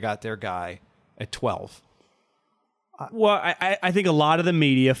 they could have got their guy at 12. Well, I think a lot of the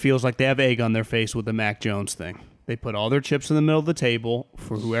media feels like they have egg on their face with the Mac Jones thing. They put all their chips in the middle of the table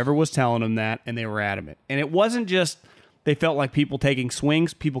for whoever was telling them that, and they were adamant. And it wasn't just they felt like people taking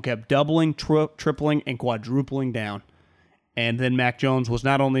swings. People kept doubling, tripling, and quadrupling down. And then Mac Jones was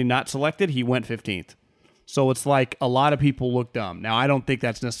not only not selected, he went 15th. So it's like a lot of people look dumb. Now, I don't think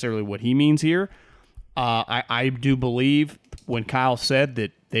that's necessarily what he means here. I do believe when Kyle said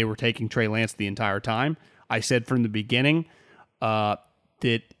that they were taking Trey Lance the entire time, I said from the beginning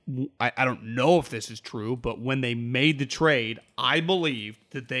that I don't know if this is true, but when they made the trade, I believed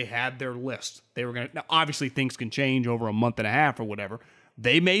that they had their list. They were going to, now obviously things can change over a month and a half or whatever.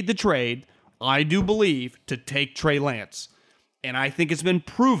 They made the trade, I do believe, to take Trey Lance. And I think it's been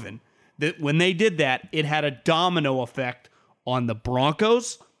proven that when they did that, it had a domino effect on the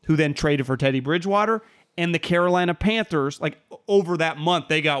Broncos, who then traded for Teddy Bridgewater, and the Carolina Panthers. Like over that month,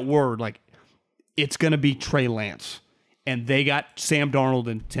 they got word like it's going to be Trey Lance. And they got Sam Darnold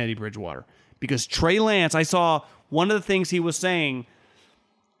and Teddy Bridgewater. Because Trey Lance, I saw one of the things he was saying,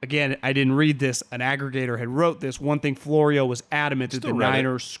 again, I didn't read this, an aggregator had wrote this. One thing Florio was adamant that the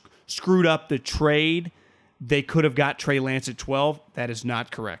Niners screwed up the trade. They could have got Trey Lance at 12. That is not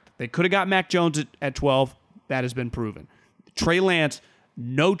correct. They could have got Mac Jones at 12. That has been proven. Trey Lance,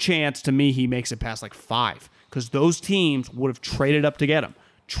 no chance to me he makes it past like 5. Because those teams would have traded up to get him.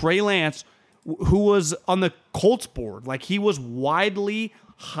 Trey Lance, who was on the Colts board, like he was widely,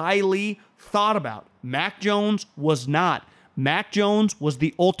 highly thought about. Mac Jones was not. Mac Jones was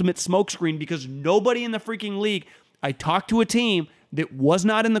the ultimate smokescreen because nobody in the freaking league. I talked to a team that was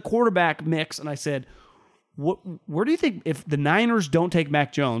not in the quarterback mix, and I said, where do you think, if the Niners don't take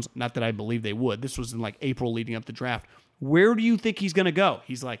Mac Jones, not that I believe they would, this was in like April leading up the draft, where do you think he's going to go?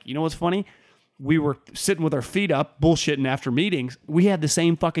 He's like, you know what's funny? We were sitting with our feet up, bullshitting after meetings. We had the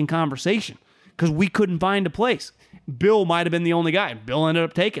same fucking conversation because we couldn't find a place. Bill might have been the only guy. Bill ended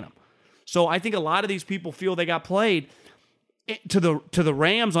up taking him. So I think a lot of these people feel they got played to the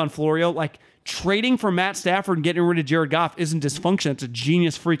Rams on Florio. Like trading for Matt Stafford and getting rid of Jared Goff isn't dysfunction. It's a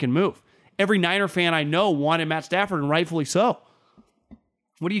genius freaking move. Every Niner fan I know wanted Matt Stafford, and rightfully so.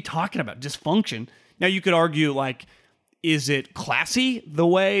 What are you talking about? Dysfunction. Now you could argue, like, is it classy the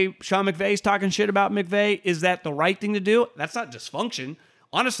way Sean McVay's talking shit about McVay? Is that the right thing to do? That's not dysfunction.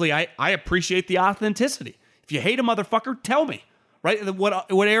 Honestly, I appreciate the authenticity. If you hate a motherfucker, tell me. Right? What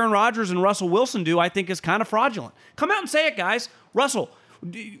Aaron Rodgers and Russell Wilson do, I think, is kind of fraudulent. Come out and say it, guys. Russell,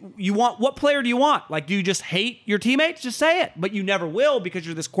 what player do you want? Like, do you just hate your teammates? Just say it. But you never will because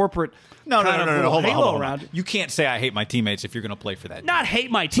you're this corporate no. Hold on. Around. You can't say I hate my teammates if you're going to play for that. Not hate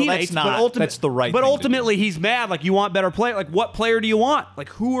my teammates, that's the right. But ultimately, he's mad. Like, you want better play. Like, what player do you want? Like,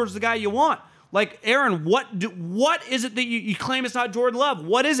 who is the guy you want? Like, Aaron, what is it that you claim it's not Jordan Love?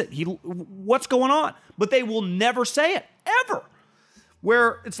 What is it? What's going on? But they will never say it ever.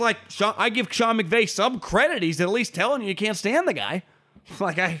 Where it's like, I give Sean McVay some credit. He's at least telling you can't stand the guy.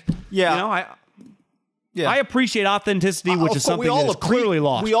 Like, I appreciate authenticity, which is something that is clearly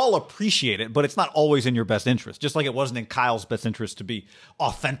lost. We all appreciate it, but it's not always in your best interest. Just like it wasn't in Kyle's best interest to be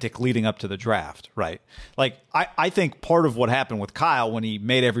authentic leading up to the draft, right? Like, I think part of what happened with Kyle when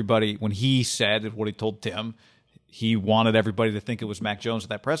he said what he told Tim, he wanted everybody to think it was Mac Jones at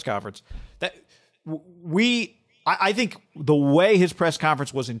that press conference. I think the way his press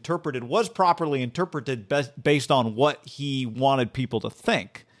conference was interpreted was properly interpreted based on what he wanted people to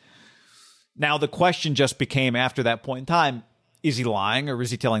think. Now, the question just became after that point in time, is he lying or is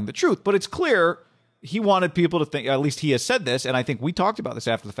he telling the truth? But it's clear he wanted people to think, at least he has said this, and I think we talked about this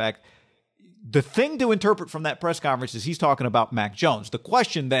after the fact. The thing to interpret from that press conference is he's talking about Mac Jones. The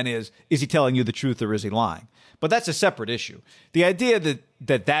question then is he telling you the truth or is he lying? But that's a separate issue. The idea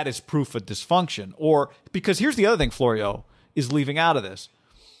that is proof of dysfunction, or because here's the other thing Florio is leaving out of this.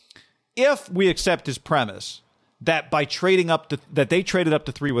 If we accept his premise that by trading up that they traded up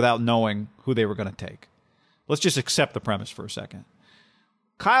to 3 without knowing who they were going to take, let's just accept the premise for a second.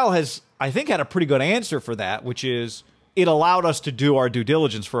 Kyle has, I think, had a pretty good answer for that, which is it allowed us to do our due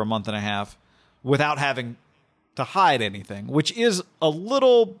diligence for a month and a half without having to hide anything, which is a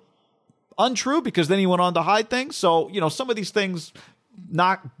little untrue because then he went on to hide things. So, some of these things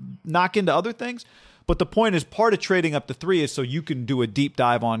knock into other things. But the point is, part of trading up to 3 is so you can do a deep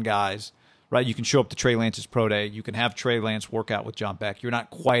dive on guys, right? You can show up to Trey Lance's pro day. You can have Trey Lance work out with John Beck. You're not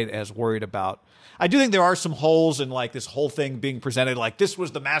quite as worried about. I do think there are some holes in like this whole thing being presented like this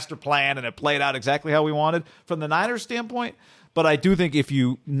was the master plan and it played out exactly how we wanted from the Niners standpoint. But I do think if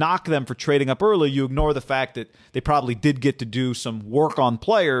you knock them for trading up early, you ignore the fact that they probably did get to do some work on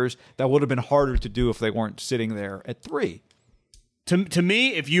players that would have been harder to do if they weren't sitting there at 3. To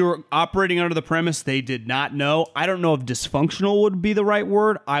me, if you were operating under the premise they did not know, I don't know if dysfunctional would be the right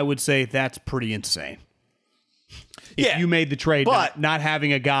word. I would say that's pretty insane. If you made the trade, but not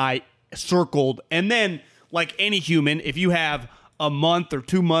having a guy circled, and then, like any human, if you have a month or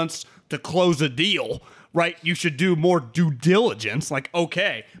 2 months to close a deal, right, you should do more due diligence. Like,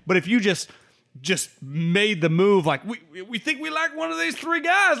 okay, but if you just made the move, like we think we like one of these 3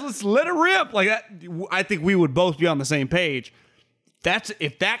 guys, let's let it rip, like that, I think we would both be on the same page.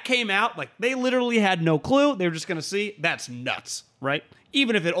 If that came out, like they literally had no clue, they were just going to see, that's nuts, right?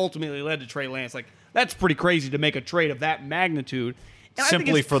 Even if it ultimately led to Trey Lance, like that's pretty crazy to make a trade of that magnitude. And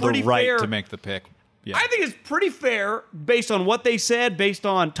simply for the right to make the pick. Yeah. I think it's pretty fair based on what they said, based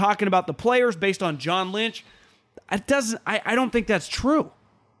on talking about the players, based on John Lynch. I don't think that's true.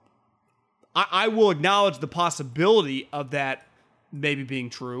 I will acknowledge the possibility of that maybe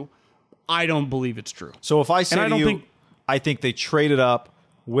being true. I don't believe it's true. So if I say to you, I think they traded up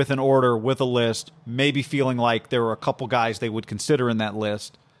with an order, with a list, maybe feeling like there were a couple guys they would consider in that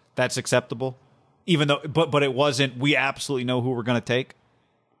list, that's acceptable? Even though, but it wasn't, we absolutely know who we're going to take?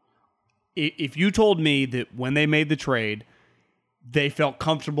 If you told me that when they made the trade, they felt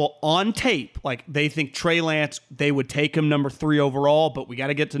comfortable on tape, like they think Trey Lance, they would take him number 3 overall, but we got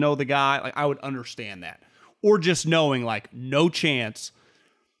to get to know the guy, like I would understand that. Or just knowing, like, no chance,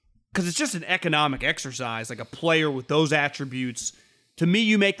 because it's just an economic exercise, like a player with those attributes. To me,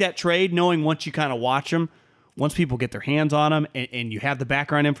 you make that trade knowing once you kind of watch him, once people get their hands on him and you have the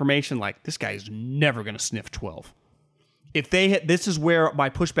background information, like this guy is never going to sniff 12. If they had, this is where my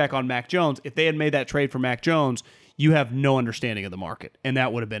pushback on Mac Jones, if they had made that trade for Mac Jones, you have no understanding of the market, and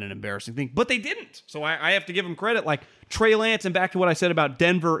that would have been an embarrassing thing. But they didn't, so I have to give them credit. Like Trey Lance, and back to what I said about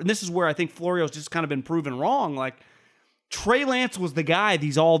Denver, and this is where I think Florio's just kind of been proven wrong. Like Trey Lance was the guy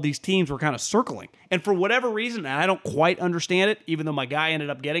all these teams were kind of circling, and for whatever reason, and I don't quite understand it, even though my guy ended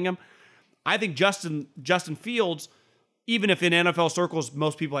up getting him, I think Justin Fields, even if in NFL circles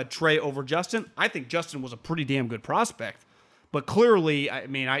most people had Trey over Justin, I think Justin was a pretty damn good prospect. But clearly,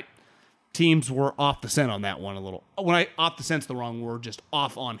 teams were off the scent on that one a little. Off the scent's the wrong word, just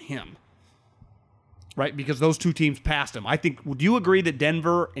off on him. Right? Because those 2 teams passed him. I think, would you agree that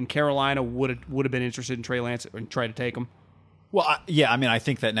Denver and Carolina would have been interested in Trey Lance and try to take him? Well, I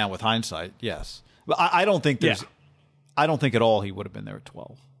think that now with hindsight, yes. But I don't think I don't think at all he would have been there at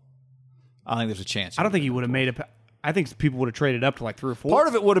 12. I think there's a chance. I don't think he would have made it. I think people would have traded up to like 3 or 4. Part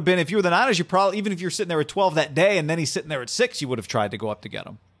of it would have been if you were the Niners, you probably, even if you're sitting there at 12 that day and then he's sitting there at 6, you would have tried to go up to get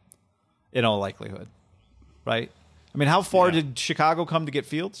him. In all likelihood. Right? I mean, how far did Chicago come to get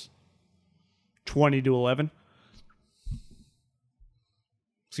Fields? 20-11.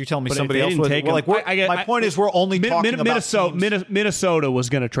 So you're telling me somebody else would take him? My point is we're only talking about Minnesota was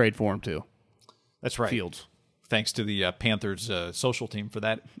going to trade for him too. That's right. Fields. Thanks to the Panthers social team for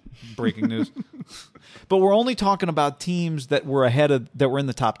that breaking news. But we're only talking about teams that were that were in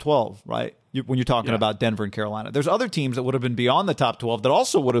the top 12, right? When you're talking about Denver and Carolina. There's other teams that would have been beyond the top 12 that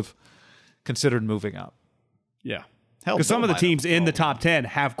also would have considered moving up. Yeah. Because some of the teams in the top 10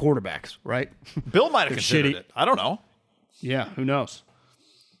 have quarterbacks, right? Bill might have considered it. I don't know. Yeah, who knows?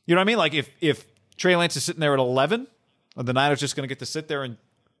 You know what I mean? Like if Trey Lance is sitting there at 11, are the Niners just going to get to sit there and...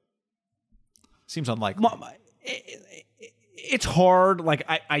 Seems unlikely. it's hard. Like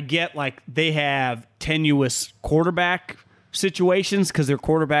I get like they have tenuous quarterback situations because their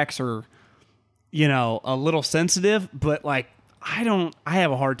quarterbacks are, a little sensitive. But like I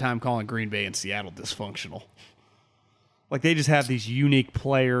have a hard time calling Green Bay and Seattle dysfunctional. Like they just have these unique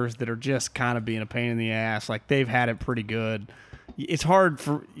players that are just kind of being a pain in the ass. Like they've had it pretty good. It's hard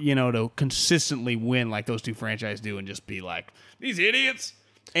for to consistently win like those two franchises do and just be like these idiots.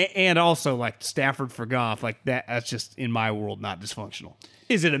 And also, like, Stafford for Goff, like, that's just, in my world, not dysfunctional.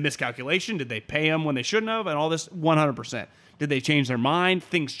 Is it a miscalculation? Did they pay him when they shouldn't have? And all this, 100%. Did they change their mind?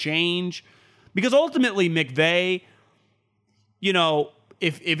 Things change. Because ultimately, McVay,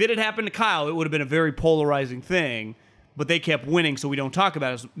 if it had happened to Kyle, it would have been a very polarizing thing. But they kept winning, so we don't talk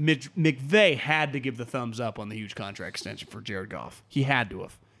about it. McVay had to give the thumbs up on the huge contract extension for Jared Goff. He had to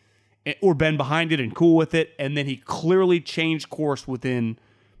have. Or been behind it and cool with it. And then he clearly changed course within...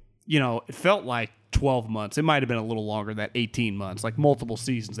 it felt like 12 months. It might have been a little longer, that 18 months. Like multiple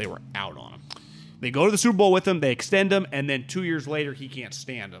seasons, they were out on him. They go to the Super Bowl with him, they extend him, and then 2 years later, he can't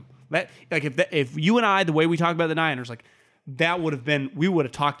stand him. If you and I, the way we talk about the Niners, like we would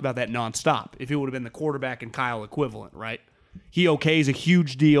have talked about that nonstop. If it would have been the quarterback and Kyle equivalent, right? He okays a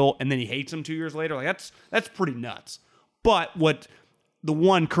huge deal, and then he hates him 2 years later. Like that's pretty nuts. But what the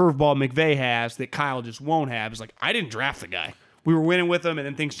one curveball McVay has that Kyle just won't have is like, I didn't draft the guy. We were winning with him, and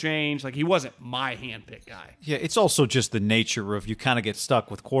then things changed. Like, he wasn't my handpicked guy. Yeah, it's also just the nature of you kind of get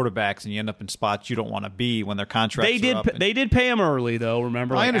stuck with quarterbacks, and you end up in spots you don't want to be when their contracts are up. They did pay him early, though,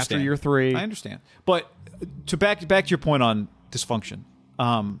 remember? I understand. After year 3. I understand. But to back to your point on dysfunction,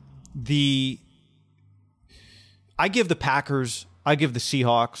 I give the Packers, I give the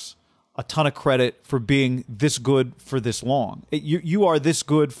Seahawks a ton of credit for being this good for this long. You are this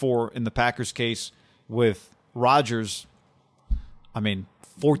good for, in the Packers case, with Rodgers,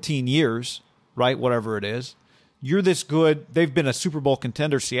 14 years, right? Whatever it is. You're this good. They've been a Super Bowl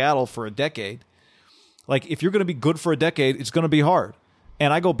contender, Seattle, for a decade. Like, if you're going to be good for a decade, it's going to be hard.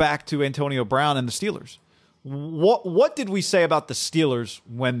 And I go back to Antonio Brown and the Steelers. What did we say about the Steelers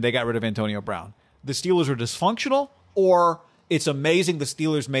when they got rid of Antonio Brown? The Steelers are dysfunctional, or it's amazing the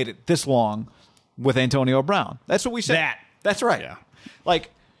Steelers made it this long with Antonio Brown? That's what we said. That's right. Yeah.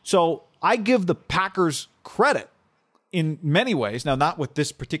 So I give the Packers credit in many ways. Now, not with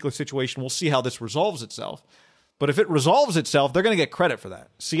this particular situation. We'll see how this resolves itself. But if it resolves itself, they're going to get credit for that.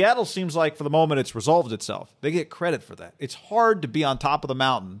 Seattle seems like, for the moment, it's resolved itself. They get credit for that. It's hard to be on top of the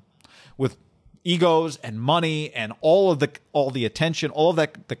mountain with egos and money and all the attention, all of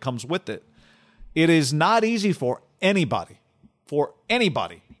that comes with it. It is not easy for anybody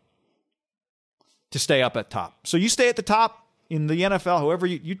to stay up at top. So you stay at the top in the NFL, whoever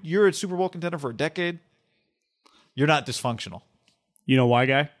you're a Super Bowl contender for a decade, you're not dysfunctional. You know why,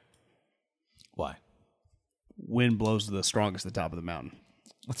 Guy? Why? Wind blows the strongest at the top of the mountain.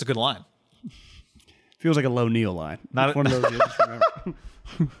 That's a good line. Feels like a Low Neal line. Not one of those.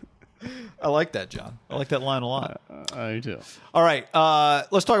 I like that, John. I like that line a lot. I do too. All right,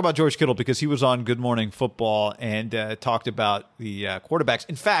 let's talk about George Kittle because he was on Good Morning Football and talked about the quarterbacks.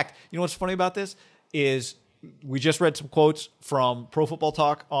 In fact, you know what's funny about this is we just read some quotes from Pro Football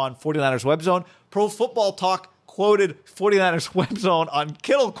Talk on 49ers Web Zone. Pro Football Talk quoted 49ers Web Zone on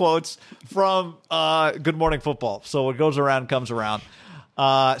Kittle quotes from Good Morning Football. So what goes around comes around.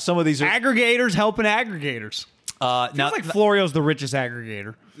 Some of these are aggregators helping aggregators. Feels like Florio's the richest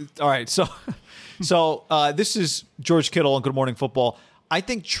aggregator. All right, so this is George Kittle on Good Morning Football. I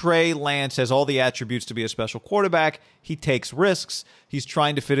think Trey Lance has all the attributes to be a special quarterback. He takes risks. He's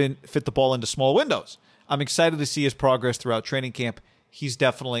trying to fit the ball into small windows. I'm excited to see his progress throughout training camp. He's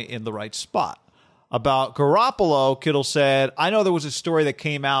definitely in the right spot. About Garoppolo, Kittle said, I know there was a story that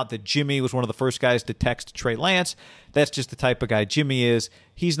came out that Jimmy was one of the first guys to text Trey Lance. That's just the type of guy Jimmy is.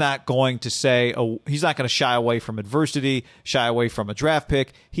 He's not going to he's not going to shy away from adversity, shy away from a draft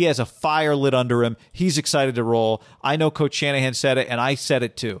pick. He has a fire lit under him. He's excited to roll. I know Coach Shanahan said it, and I said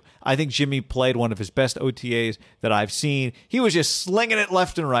it too. I think Jimmy played one of his best OTAs that I've seen. He was just slinging it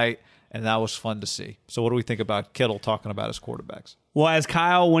left and right, and that was fun to see. So what do we think about Kittle talking about his quarterbacks? Well, as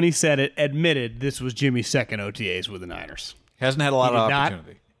Kyle, when he said it, admitted this was Jimmy's second OTAs with the Niners. Hasn't had a lot of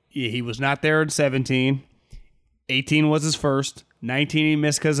opportunity. He was not there in 17. 18 was his first. 19 he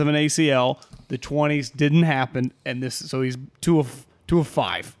missed because of an ACL. The 20s didn't happen, and so he's 2 of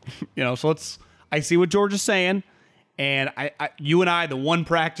 5. So I see what George is saying, and you and I, the one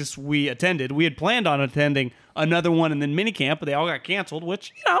practice we attended, we had planned on attending another one and then minicamp, but they all got canceled,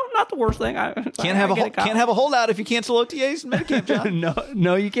 which not the worst thing. Can't have a holdout if you cancel OTAs and minicamp, John.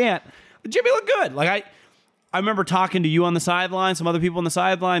 No, you can't. But Jimmy looked good. Like I remember talking to you on the sideline, some other people on the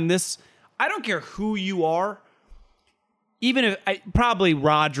sideline. I don't care who you are. even if probably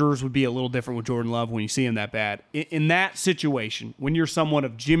Rodgers would be a little different with Jordan Love when you see him that bad. In that situation, when you're someone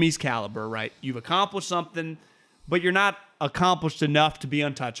of Jimmy's caliber, right? You've accomplished something, but you're not accomplished enough to be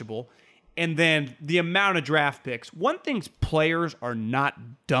untouchable. And then the amount of draft picks. One thing players are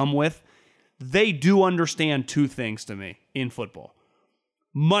not dumb with, they do understand two things to me in football.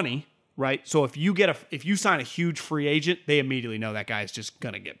 Money, right? So if you sign a huge free agent, they immediately know that guy's just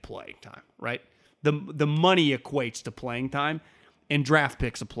going to get playing time, right? The money equates to playing time, and draft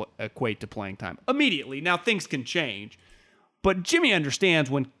picks equate to playing time immediately. Now things can change, but Jimmy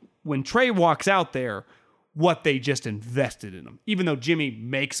understands when Trey walks out there what they just invested in him. Even though Jimmy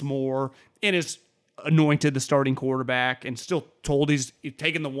makes more and is anointed the starting quarterback and still told he's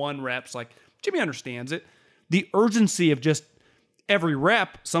taking the 1 reps, like Jimmy understands it. The urgency of just every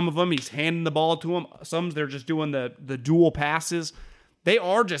rep, some of them he's handing the ball to them, some they're just doing the dual passes. They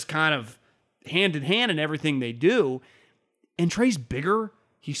are just kind of hand in hand in everything they do. And Trey's bigger,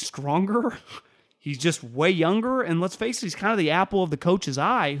 he's stronger, he's just way younger, and let's face it, he's kind of the apple of the coach's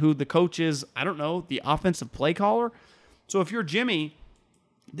eye, who the coach is, I don't know, the offensive play caller. So if you're Jimmy,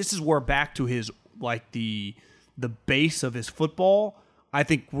 this is where back to his, like the base of his football, I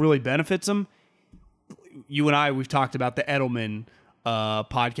think really benefits him. You and I, we've talked about the Edelman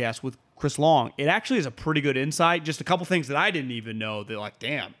podcast with Chris Long. It actually is a pretty good insight. Just a couple things that I didn't even know. They're like,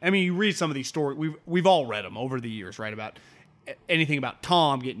 damn. I mean, you read some of these stories. We've all read them over the years, right? About anything about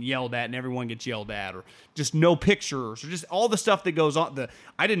Tom getting yelled at and everyone gets yelled at, or just no pictures, or just all the stuff that goes on.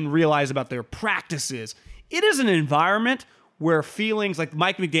 I didn't realize about their practices. It is an environment where feelings, like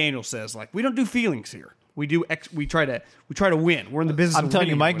Mike McDaniel says, like, we don't do feelings here. We try to win. We're in the business of winning. I'm telling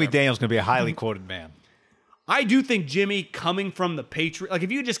you, Mike McDaniel's going to be a highly quoted man. I do think Jimmy coming from the Patriots, like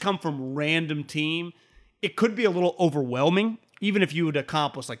if you just come from random team, it could be a little overwhelming, even if you would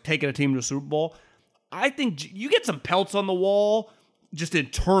accomplish like taking a team to a Super Bowl. I think you get some pelts on the wall just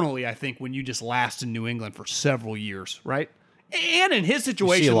internally, I think, when you just last in New England for several years, right? And in his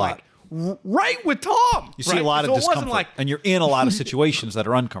situation, like right with Tom. You see a lot of discomfort, and you're in a lot of situations that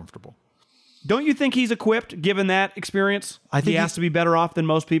are uncomfortable. Don't you think he's equipped, given that experience? I think he has to be better off than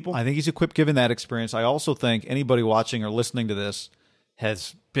most people. I think he's equipped, given that experience. I also think anybody watching or listening to this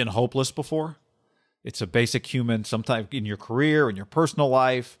has been hopeless before. It's a basic human, sometimes in your career, in your personal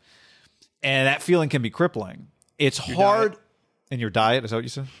life, and that feeling can be crippling. It's hard. In your diet, is that what you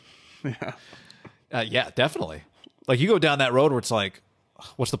said? Yeah. Yeah, definitely. Like you go down that road where it's like,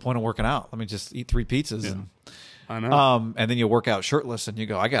 what's the point of working out? Let me just eat 3 pizzas. Yeah. And, I know. And then you work out shirtless and you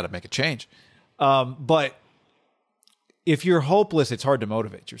go, I got to make a change. But if you're hopeless, it's hard to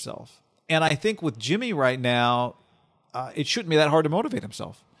motivate yourself. And I think with Jimmy right now, it shouldn't be that hard to motivate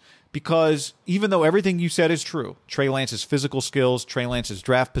himself. Because even though everything you said is true, Trey Lance's physical skills, Trey Lance's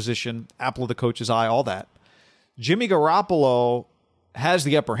draft position, apple of the coach's eye, all that, Jimmy Garoppolo has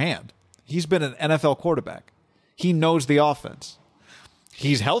the upper hand. He's been an NFL quarterback. He knows the offense.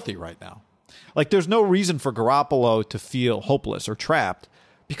 He's healthy right now. Like, there's no reason for Garoppolo to feel hopeless or trapped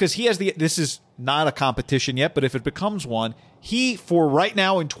because he has this is not a competition yet, but if it becomes one, he, for right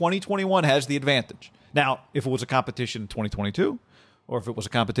now in 2021, has the advantage. Now, if it was a competition in 2022 or if it was a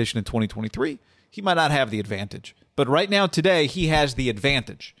competition in 2023, he might not have the advantage. But right now, today, he has the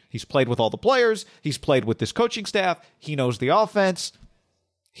advantage. He's played with all the players. He's played with this coaching staff. He knows the offense.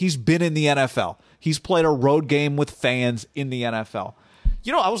 He's been in the NFL. He's played a road game with fans in the NFL.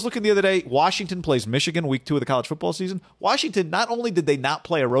 You know, I was looking the other day. Washington plays Michigan week 2 of the college football season. Washington, not only did they not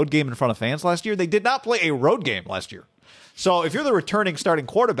play a road game in front of fans last year, they did not play a road game last year. So if you're the returning starting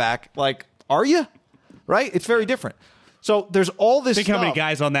quarterback, like, are you? Right? It's very different. So there's all this Think stuff. how many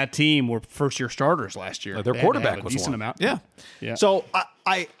guys on that team were first-year starters last year. Their quarterback was a decent one. amount. Yeah. So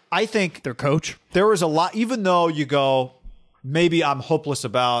I think their coach. There is a lot, even though you go, maybe I'm hopeless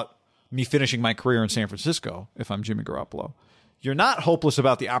about me finishing my career in San Francisco if I'm Jimmy Garoppolo. You're not hopeless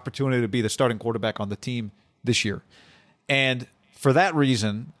about the opportunity to be the starting quarterback on the team this year. And for that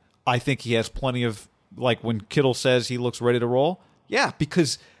reason, I think he has plenty of, like when Kittle says he looks ready to roll. Yeah,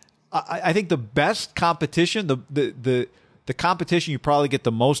 because I think the best competition, the competition you probably get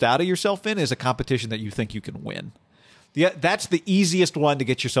the most out of yourself in is a competition that you think you can win. Yeah, that's the easiest one to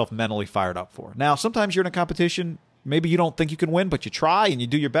get yourself mentally fired up for. Now, sometimes you're in a competition, maybe you don't think you can win, but you try and you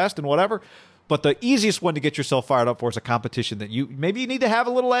do your best and whatever. But the easiest one to get yourself fired up for is a competition that you need to have a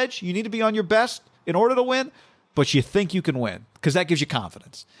little edge. You need to be on your best in order to win, but you think you can win because that gives you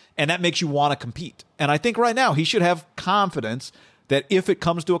confidence and that makes you want to compete. And I think right now he should have confidence that if it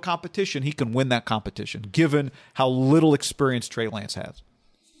comes to a competition, he can win that competition, given how little experience Trey Lance has.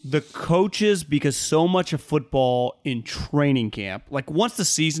 The coaches, because so much of football in training camp, like once the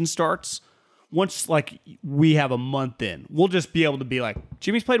season starts, once like we have a month in, we'll just be able to be like,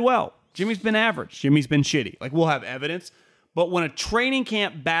 Jimmy's played well. Jimmy's been average. Jimmy's been shitty. Like, we'll have evidence. But when a training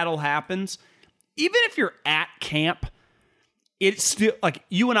camp battle happens, even if you're at camp, it's still like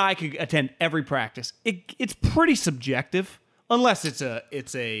you and I could attend every practice. It's pretty subjective unless it's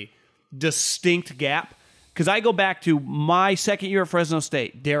a distinct gap. Because I go back to my second year at Fresno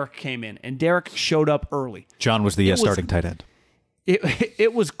State. Derek came in, and Derek showed up early. John was the starting tight end.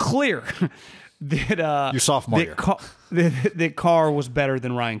 It was clear that your sophomore year that Carr was better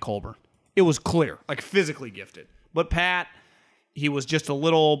than Ryan Colburn. It was clear, like physically gifted. But Pat, he was just a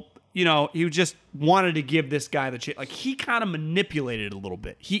little, he just wanted to give this guy the chance. Like, he kind of manipulated it a little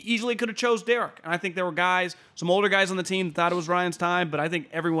bit. He easily could have chose Derek. And I think there were some older guys on the team that thought it was Ryan's time, but I think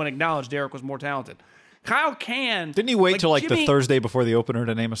everyone acknowledged Derek was more talented. Kyle Can. Didn't he wait till the Thursday before the opener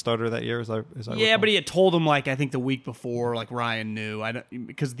to name a starter that year? Yeah, but he had told him I think the week before, Ryan knew.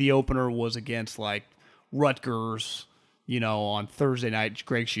 Because the opener was against Rutgers, on Thursday night.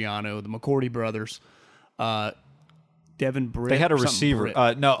 Greg Schiano, the McCourty brothers, Devin Britt. They had a receiver.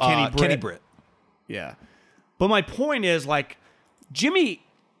 Kenny Britt. Yeah, but my point is Jimmy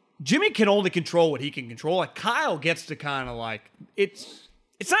can only control what he can control. Kyle gets to kind of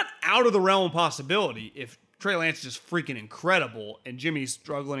It's not out of the realm of possibility if Trey Lance is just freaking incredible and Jimmy's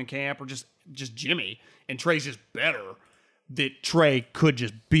struggling in camp, or just Jimmy and Trey's just better, that Trey could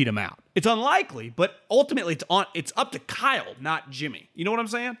just beat him out. It's unlikely, but ultimately it's up to Kyle, not Jimmy. You know what I'm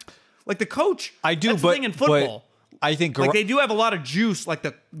saying? The coach. I do, that's the thing in football. I think they do have a lot of juice.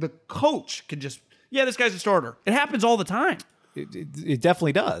 The coach can just, this guy's a starter. It happens all the time. It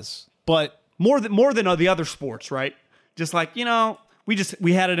definitely does, but more than the other sports, right? Just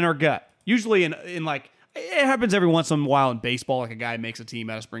we had it in our gut. Usually in it happens every once in a while in baseball, a guy makes a team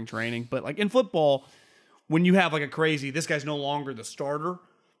out of spring training. But in football, when you have a crazy, this guy's no longer the starter,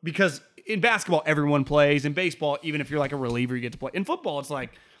 because in basketball everyone plays. In baseball, even if you're a reliever, you get to play. In football, it's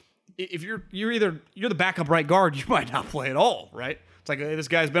if you're the backup right guard, you might not play at all, right? It's hey, this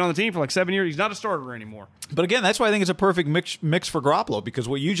guy's been on the team for 7 years. He's not a starter anymore. But again, that's why I think it's a perfect mix for Garoppolo, because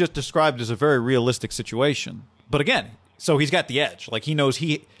what you just described is a very realistic situation. But again, so he's got the edge. He knows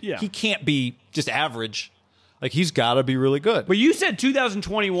he can't be just average. He's got to be really good. But you said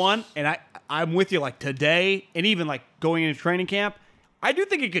 2021, and I'm with you. Today, and even going into training camp, I do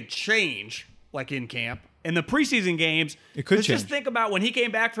think it could change. In camp and the preseason games, it could change. Just think about when he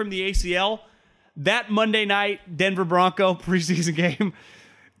came back from the ACL, that Monday night Denver Bronco preseason game.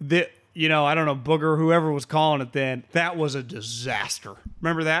 That I don't know, Booger, whoever was calling it then, that was a disaster.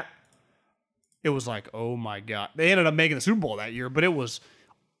 Remember that? It was oh my God. They ended up making the Super Bowl that year, but it was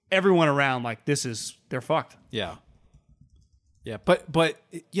everyone around they're fucked. Yeah. Yeah, but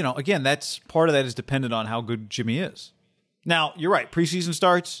again, that's part of that is dependent on how good Jimmy is. Now, you're right. Preseason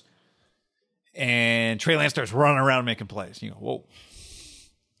starts, and Trey Lance starts running around making plays. You go, whoa.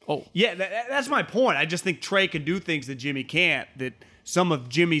 Oh. Yeah, that's my point. I just think Trey can do things that Jimmy can't, that some of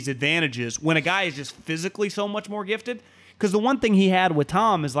Jimmy's advantages, when a guy is just physically so much more gifted. Because the one thing he had with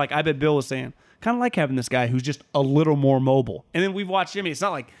Tom is I bet Bill was saying, kind of like having this guy who's just a little more mobile. And then we've watched Jimmy. It's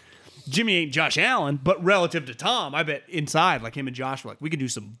not like Jimmy ain't Josh Allen, but relative to Tom, I bet inside, him and Josh were we can do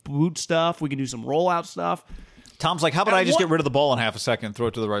some boot stuff. We can do some rollout stuff. Tom's how about I just get rid of the ball in half a second and throw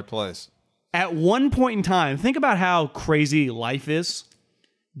it to the right place? At one point in time, think about how crazy life is.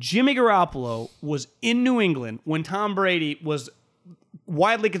 Jimmy Garoppolo was in New England when Tom Brady was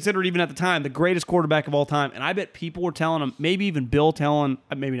widely considered, even at the time, the greatest quarterback of all time. And I bet people were telling him, maybe even Bill telling,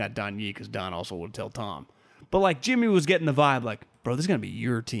 maybe not Don Yee, because Don also would tell Tom. But Jimmy was getting the vibe bro, this is going to be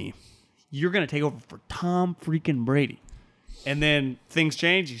your team. You're going to take over for Tom freaking Brady. And then things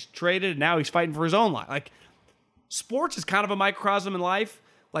change. He's traded, and now he's fighting for his own life. Sports is kind of a microcosm in life.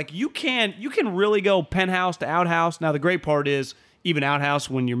 You can really go penthouse to outhouse. Now, the great part is, even outhouse,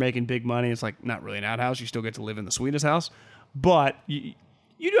 when you're making big money, it's not really an outhouse. You still get to live in the sweetest house. But you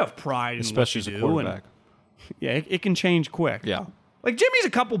do have pride in especially what you as do. a quarterback. It can change quick. Yeah. Jimmy's a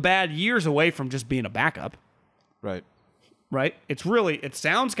couple bad years away from just being a backup. Right. Right? It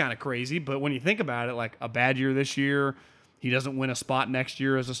sounds kind of crazy, but when you think about it, a bad year this year, he doesn't win a spot next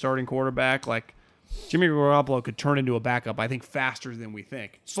year as a starting quarterback. Jimmy Garoppolo could turn into a backup, I think, faster than we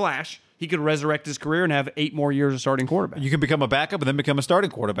think. / he could resurrect his career and have 8 more years of starting quarterback. You can become a backup and then become a starting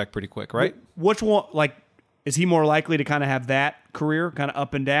quarterback pretty quick, right? Which one, is he more likely to kind of have that career kind of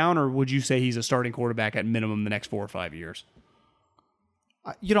up and down, or would you say he's a starting quarterback at minimum the next 4 or 5 years?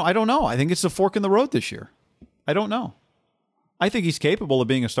 I don't know. I think it's a fork in the road this year. I don't know. I think he's capable of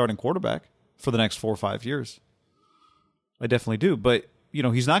being a starting quarterback for the next 4 or 5 years. I definitely do. But,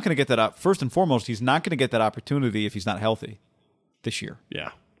 he's not going to get that. First and foremost, he's not going to get that opportunity if he's not healthy this year. Yeah.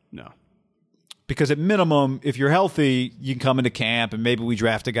 No. Because at minimum, if you're healthy, you can come into camp and maybe we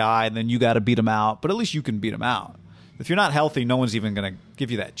draft a guy and then you got to beat him out. But at least you can beat him out. If you're not healthy, no one's even going to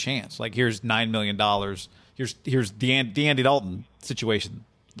give you that chance. Like, here's $9 million. Here's the Andy Dalton situation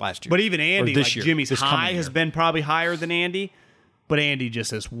last year. But even Andy, like year, Jimmy's high has been probably higher than Andy. But Andy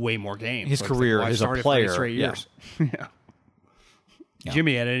just has way more games. His career as a player. Yeah.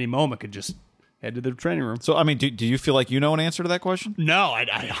 Jimmy at any moment could just head to the training room. So, I mean, do you feel like you know an answer to that question? No,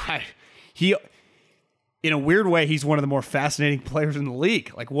 he, in a weird way, he's one of the more fascinating players in the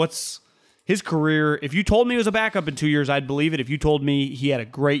league. Like, what's his career? If you told me he was a backup in 2 years, I'd believe it. If you told me he had a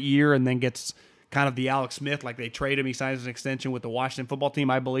great year and then gets kind of the Alex Smith, like they trade him, he signs an extension with the Washington football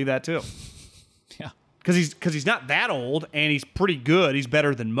team, I believe that too. Yeah. Because he's not that old, and he's pretty good. He's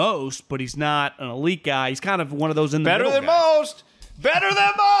better than most, but he's not an elite guy. He's kind of one of those in the middle guys. Most! Better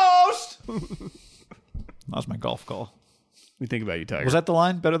than most! That was my golf call. We think about you, Tiger. Was that the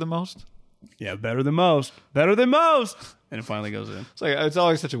line? Better than most? Yeah, better than most. Better than most. And it finally goes in. It's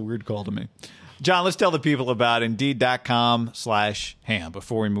always such a weird call to me. John, let's tell the people about Indeed.com/ham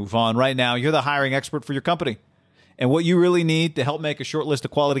before we move on. Right now, you're the hiring expert for your company. And what you really need to help make a short list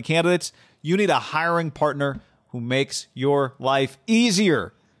of quality candidates, you need a hiring partner who makes your life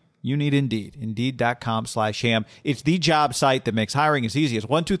easier. You need Indeed. Indeed.com/ham. It's the job site that makes hiring as easy as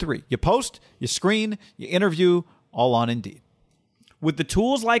 1, 2, 3. You post, you screen, you interview, all on Indeed. With the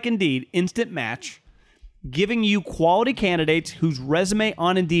tools like Indeed Instant Match, giving you quality candidates whose resume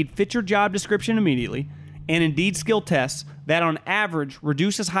on Indeed fits your job description immediately, and Indeed skill tests that on average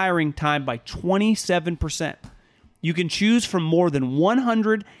reduces hiring time by 27%. You can choose from more than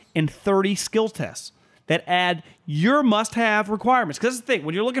 130 skill tests that add your must-have requirements. Because that's the thing,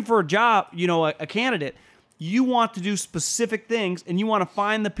 when you're looking for a job, a candidate, you want to do specific things, and you want to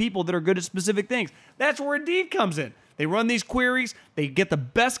find the people that are good at specific things. That's where Indeed comes in. They run these queries. They get the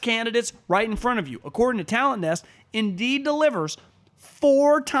best candidates right in front of you. According to Talent Nest, Indeed delivers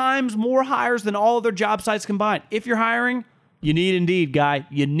 4 times more hires than all other job sites combined. If you're hiring, you need Indeed, guy.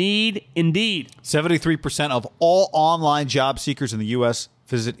 You need Indeed. 73% of all online job seekers in the U.S.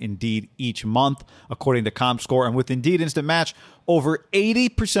 visit Indeed each month, according to ComScore. And with Indeed Instant Match, over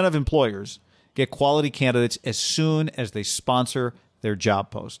 80% of employers get quality candidates as soon as they sponsor their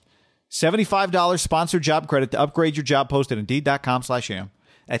job post. $75 sponsored job credit to upgrade your job post at Indeed.com/ham.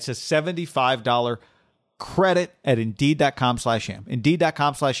 That's a $75 credit at Indeed.com/ham.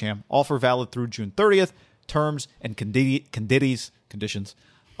 Indeed.com/ham. Offer valid through June 30th. Terms and conditions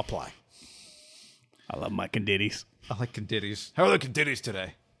apply. I love my conditties. I like conditties. How are the conditties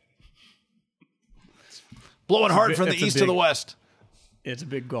today? Blowing hard from the east to the west. It's a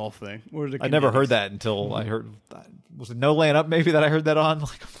big golf thing. I never heard that until I heard. Was it No Laying Up? Maybe that I heard that on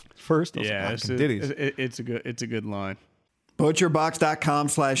first. It's a good line.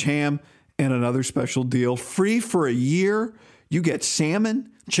 ButcherBox.com/ham and another special deal. Free for a year. You get salmon,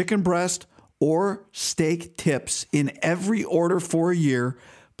 chicken breast, or steak tips in every order for a year,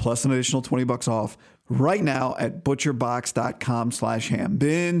 plus an additional $20 off right now at ButcherBox.com/ham.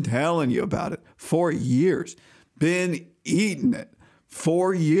 Been telling you about it for years. Been eating it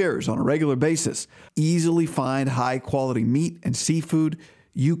for years on a regular basis. Easily find high-quality meat and seafood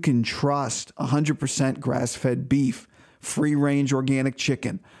you can trust. 100% grass-fed beef, free-range organic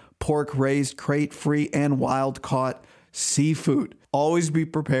chicken, pork-raised, crate-free, and wild-caught seafood. Always be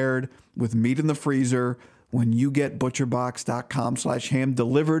prepared with meat in the freezer when you get ButcherBox.com/ham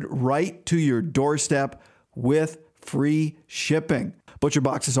delivered right to your doorstep with free shipping.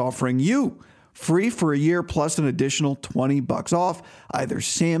 ButcherBox is offering you free for a year plus an additional $20 off either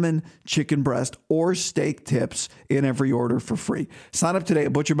salmon, chicken breast, or steak tips in every order for free. Sign up today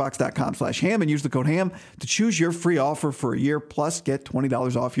at ButcherBox.com/ham and use the code HAM to choose your free offer for a year plus get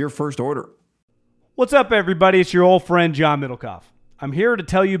 $20 off your first order. What's up, everybody? It's your old friend, John Middlecoff. I'm here to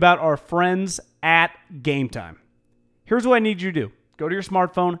tell you about our friends at Game Time. Here's what I need you to do. Go to your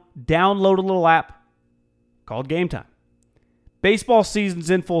smartphone, download a little app called Game Time. Baseball season's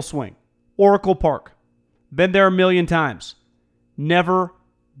in full swing. Oracle Park. Been there a million times. Never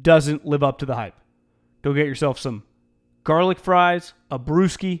doesn't live up to the hype. Go get yourself some garlic fries, a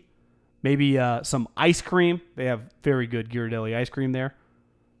brewski, maybe some ice cream. They have very good Ghirardelli ice cream there.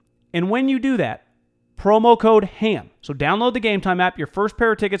 And when you do that, promo code HAM. So download the Game Time app. Your first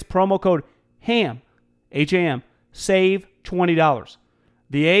pair of tickets, promo code HAM, H-A-M, save $20.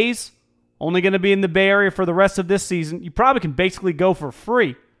 The A's, only going to be in the Bay Area for the rest of this season. You probably can basically go for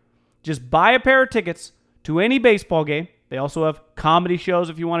free. Just buy a pair of tickets to any baseball game. They also have comedy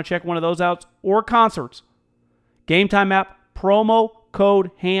shows if you want to check one of those out, or concerts. Game Time app, promo code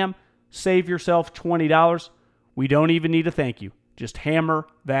HAM, save yourself $20. We don't even need a thank you. Just hammer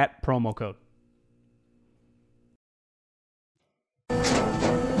that promo code.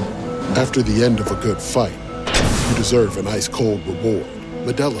 After the end of a good fight, you deserve an ice-cold reward.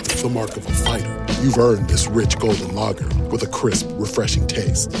 Modelo is the mark of a fighter. You've earned this rich golden lager with a crisp, refreshing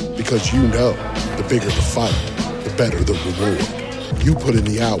taste. Because you know, the bigger the fight, the better the reward. You put in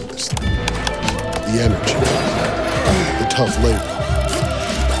the hours, the energy, the tough labor.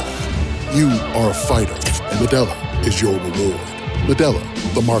 You are a fighter, and Modelo is your reward. Modelo,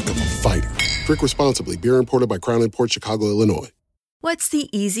 the mark of a fighter. Drink responsibly. Beer imported by Crown Imports, Chicago, Illinois. What's the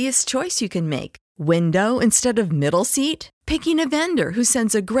easiest choice you can make? Window instead of middle seat? Picking a vendor who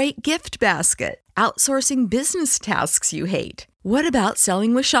sends a great gift basket? Outsourcing business tasks you hate? What about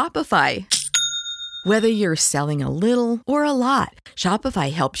selling with Shopify? Whether you're selling a little or a lot,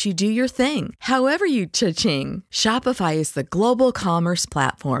 Shopify helps you do your thing, however you cha-ching. Shopify is the global commerce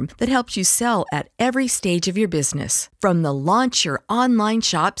platform that helps you sell at every stage of your business. From the launch your online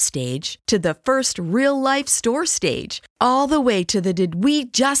shop stage to the first real-life store stage, all the way to the did we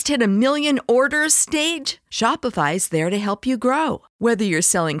just hit 1 million orders stage. Shopify's there to help you grow. Whether you're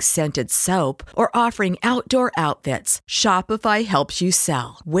selling scented soap or offering outdoor outfits, Shopify helps you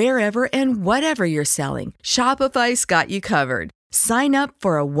sell. Wherever and whatever you're selling, Shopify's got you covered. Sign up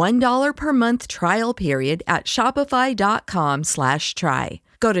for a $1 per month trial period at shopify.com/try.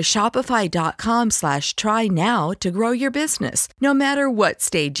 Go to shopify.com/try now to grow your business, no matter what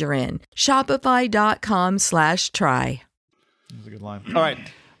stage you're in. Shopify.com/try. That's a good line. All right.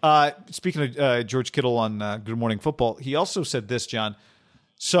 Speaking of George Kittle on Good Morning Football, he also said this, John.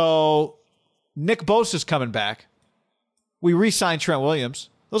 So Nick Bosa's coming back. We re-signed Trent Williams.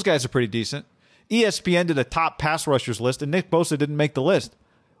 Those guys are pretty decent. ESPN did a top pass rushers list, and Nick Bosa didn't make the list.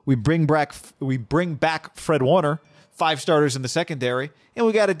 We bring back Fred Warner, 5 starters in the secondary, and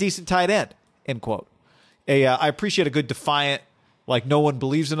we got a decent tight end, end quote. I appreciate a good defiant, like no one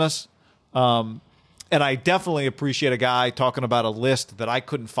believes in us. And I definitely appreciate a guy talking about a list that I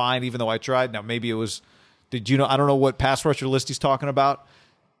couldn't find, even though I tried. Now, maybe it was, I don't know what pass rusher list he's talking about,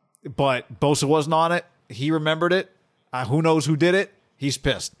 but Bosa wasn't on it. He remembered it. Who knows who did it? He's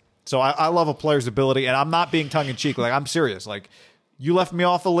pissed. So I love a player's ability, and I'm not being tongue-in-cheek. Like, I'm serious. Like, you left me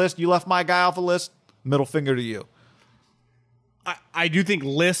off the list. You left my guy off the list. Middle finger to you. I do think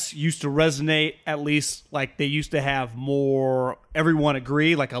lists used to resonate, at least like they used to have more, everyone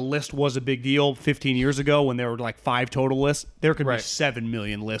agree, like a list was a big deal 15 years ago when there were like 5 total lists. There could be 7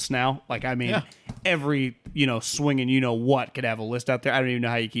 million lists now. Like, I mean, every, swinging what could have a list out there. I don't even know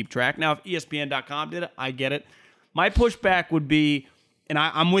how you keep track. Now, if ESPN.com did it, I get it. My pushback would be, and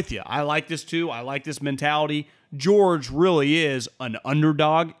I'm with you, I like this too, I like this mentality. George really is an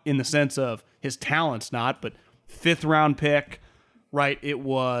underdog in the sense of his talent's not, but 5th round pick. Right, it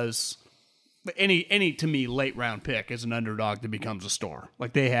was any to me late round pick is an underdog that becomes a star.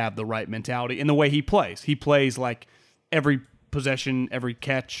 Like, they have the right mentality and the way he plays like every possession, every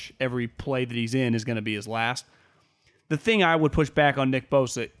catch, every play that he's in is going to be his last. The thing I would push back on Nick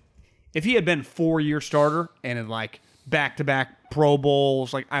Bosa, if he had been 4-year starter and in like back-to-back Pro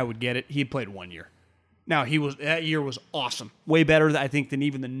Bowls, like I would get it. He had played 1 year. Now that year was awesome, way better I think than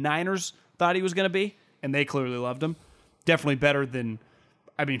even the Niners thought he was going to be, and they clearly loved him. Definitely better than,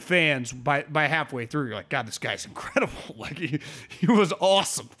 fans by halfway through, you're like, God, this guy's incredible. Like, he was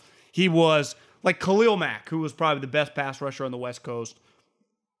awesome. He was like Khalil Mack, who was probably the best pass rusher on the West Coast.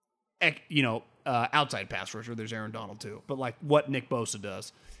 Outside pass rusher, there's Aaron Donald too. But like what Nick Bosa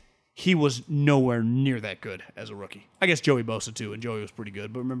does, he was nowhere near that good as a rookie. I guess Joey Bosa too, and Joey was pretty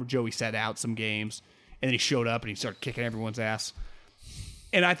good. But remember, Joey sat out some games, and then he showed up and he started kicking everyone's ass.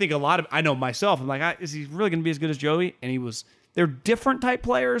 And I think I know myself, I'm like, is he really going to be as good as Joey? And they're different type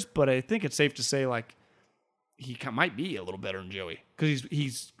players, but I think it's safe to say, like, he might be a little better than Joey. Because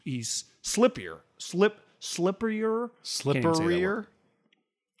he's slippier. Slipperier?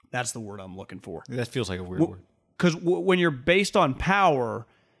 That's the word I'm looking for. That feels like a weird word. Because when you're based on power,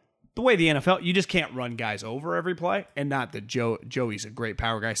 the way the NFL, you just can't run guys over every play. And not that Joey's a great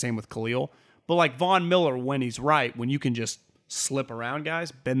power guy, same with Khalil. But like Von Miller, when he's right, when you can just slip around guys,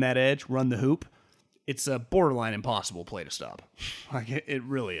 bend that edge, run the hoop, it's a borderline impossible play to stop. Like, it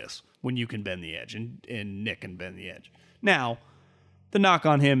really is when you can bend the edge, and Nick can bend the edge. Now, the knock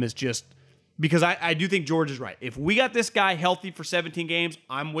on him is just because I do think George is right. If we got this guy healthy for 17 games,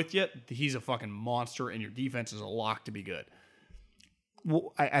 I'm with you. He's a fucking monster, and your defense is a lock to be good.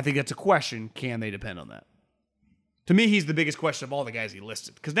 Well, I think that's a question. Can they depend on that? To me, he's the biggest question of all the guys he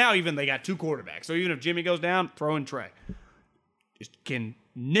listed. Because now even they got 2 quarterbacks. So even if Jimmy goes down, throw in Trey. Can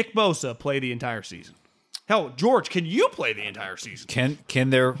Nick Bosa play the entire season? Hell, George, can you play the entire season? Can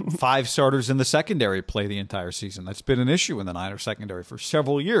their 5 starters in the secondary play the entire season? That's been an issue in the Niners secondary for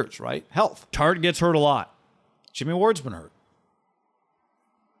several years, right? Health. Tart gets hurt a lot. Jimmy Ward's been hurt.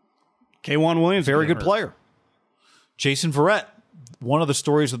 K'Wan Williams, very good player. Jason Verrett. One of the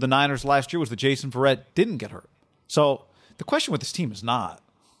stories of the Niners last year was that Jason Verrett didn't get hurt. So the question with this team is not.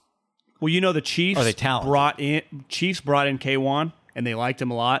 Well, you know, the Chiefs Are they talented? brought in K'Wan, and they liked him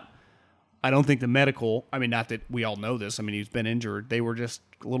a lot. I don't think the medical, I mean, not that we all know this. I mean, he's been injured. They were just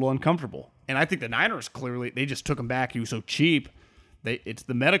a little uncomfortable. And I think the Niners clearly, they just took him back. He was so cheap. The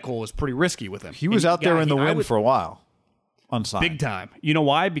medical was pretty risky with him. He was out there in the wind for a while. Unsigned. Big time. You know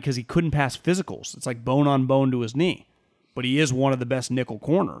why? Because he couldn't pass physicals. It's like bone on bone to his knee. But he is one of the best nickel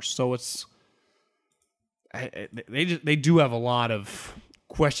corners. So they do have a lot of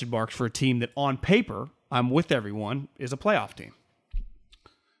question marks for a team that on paper, I'm with everyone, is a playoff team.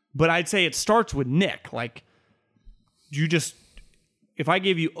 But I'd say it starts with Nick. Like, if I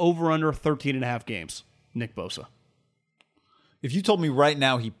gave you over under 13.5 games, Nick Bosa. If you told me right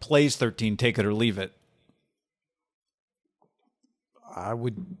now he plays 13, take it or leave it,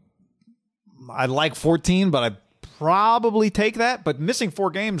 I'd like 14, but I'd probably take that. But missing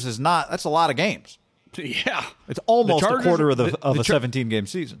 4 games that's a lot of games. Yeah. It's almost a quarter of a 17-game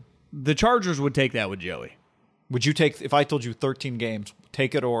season. The Chargers would take that with Joey. Would you take, if I told you 13 games,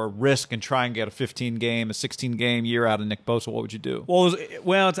 take it or risk and try and get a 15-game, a 16-game year out of Nick Bosa? What would you do?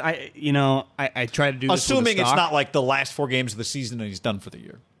 I try to do this assuming with it's not like the last 4 games of the season and he's done for the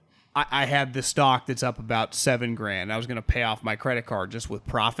year. I had the stock that's up about $7,000. I was going to pay off my credit card just with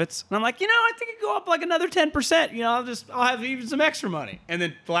profits, and I'm like, I think it go up like another 10%. I'll have even some extra money. And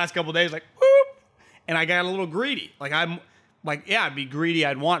then the last couple of days, like, whoop, and I got a little greedy. Like I'd be greedy.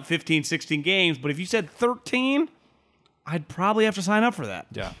 I'd want 15, 16 games, but if you said 13, I'd probably have to sign up for that.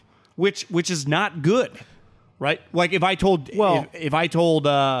 Yeah, which is not good, right? Like if I told Sean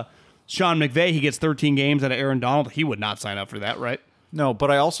McVay he gets 13 games out of Aaron Donald, he would not sign up for that, right? No,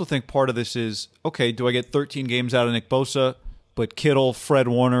 but I also think part of this is, okay, do I get 13 games out of Nick Bosa, but Kittle, Fred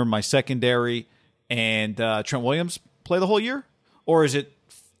Warner, my secondary, and Trent Williams play the whole year? Or is it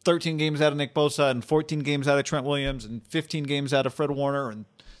 13 games out of Nick Bosa and 14 games out of Trent Williams and 15 games out of Fred Warner and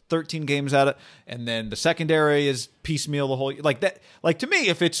 13 games out of, and then the secondary is piecemeal the whole year? Like that. Like to me,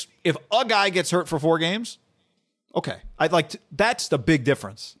 if a guy gets hurt for 4 games, okay, that's the big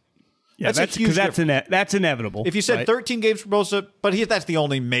difference. Yeah, that's inevitable. If you said 13 games for Bosa, but that's the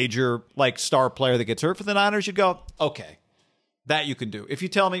only major star player that gets hurt for the Niners, you'd go, okay, that you can do. If you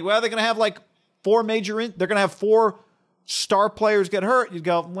tell me, well, they're going to have 4 they're going to have 4 star players get hurt, you'd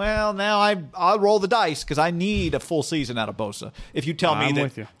go, well, now I'll roll the dice because I need a full season out of Bosa. If you tell me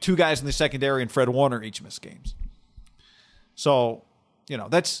that 2 guys in the secondary and Fred Warner each miss games. So,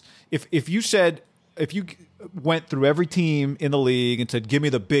 that's if you went through every team in the league and said, give me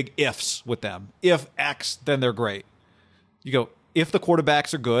the big ifs with them. If X, then they're great. You go, if the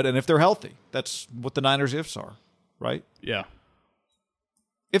quarterbacks are good and if they're healthy. That's what the Niners' ifs are, right? Yeah.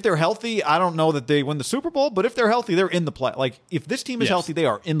 If they're healthy, I don't know that they win the Super Bowl, but if they're healthy, they're in the play. If this team is healthy, they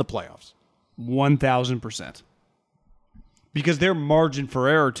are in the playoffs. 1,000%. Because their margin for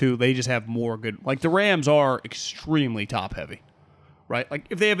error, too, they just have more good. The Rams are extremely top-heavy, right?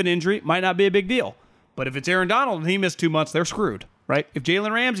 If they have an injury, it might not be a big deal. But if it's Aaron Donald and he missed 2 months, they're screwed, right? If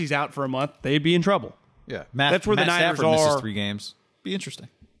Jalen Ramsey's out for a month, they'd be in trouble. Yeah, that's where the Niners Stafford are. Misses 3 games. Be interesting.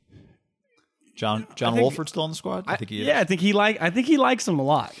 John Wolford's still in the squad. I think he is. Yeah, I think he likes him a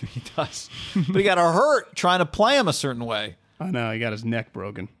lot. He does, but he got hurt trying to play him a certain way. I know he got his neck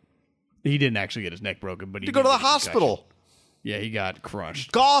broken. He didn't actually get his neck broken, but he to go to the hospital. Yeah, he got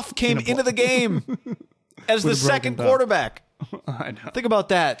crushed. Goff came into the game as the second quarterback. I know. Think about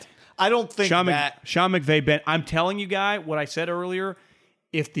that. I don't think Sean Sean McVay. I'm telling you, guy, what I said earlier.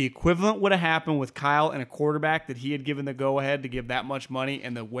 If the equivalent would have happened with Kyle and a quarterback that he had given the go-ahead to give that much money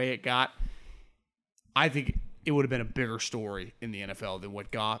and the way it got, I think it would have been a bigger story in the NFL than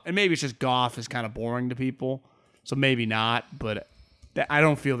what Goff. And maybe it's just Goff is kind of boring to people, so maybe not. But I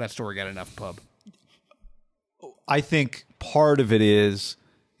don't feel that story got enough pub. I think part of it is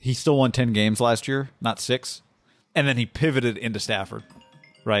he still won 10 games last year, not 6. And then he pivoted into Stafford,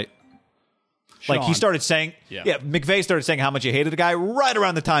 right? He started saying, McVay started saying how much he hated the guy right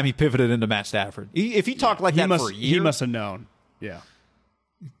around the time he pivoted into Matt Stafford. If he talked for a year. He must have known. Yeah.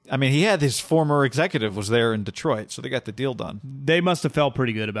 I mean, he had his former executive was there in Detroit, so they got the deal done. They must have felt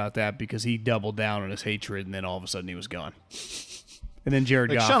pretty good about that because he doubled down on his hatred, and then all of a sudden he was gone. And then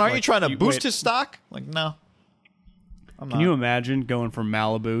Jared Goff. Sean, aren't you trying to boost his stock? No. Can you imagine going from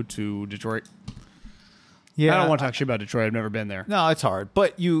Malibu to Detroit? Yeah, I don't want to talk shit about Detroit. I've never been there. No, it's hard.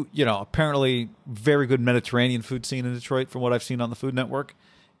 But apparently very good Mediterranean food scene in Detroit from what I've seen on the Food Network.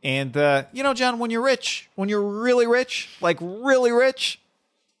 And, John, when you're rich, when you're really rich, really rich.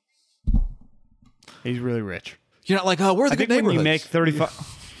 He's really rich. You're not like, oh, where are the good neighborhoods? When you make 35...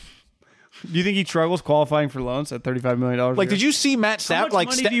 Do you think he struggles qualifying for loans at $35 million? Like, did you see Matt Stafford? How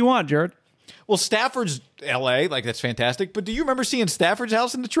much money do you want, Jared? Well, Stafford's L.A., like, that's fantastic. But do you remember seeing Stafford's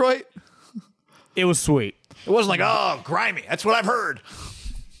house in Detroit? It was sweet. It wasn't like, oh, grimy. That's what I've heard.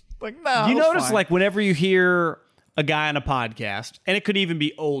 Like, no. You notice, fine. like, whenever you hear a guy on a podcast, and it could even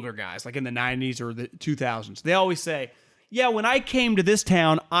be older guys, like in the 90s or the 2000s, they always say, yeah, when I came to this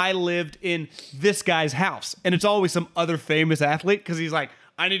town, I lived in this guy's house. And it's always some other famous athlete because he's like,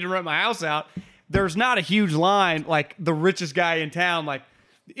 I need to rent my house out. There's not a huge line like the richest guy in town. Like,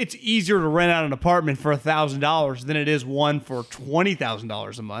 it's easier to rent out an apartment for $1,000 than it is one for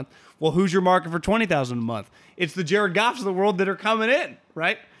 $20,000 a month. Well, who's your market for $20,000 a month? It's the Jared Goffs of the world that are coming in,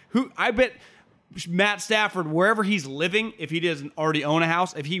 right? Who I bet Matt Stafford, wherever he's living, if he doesn't already own a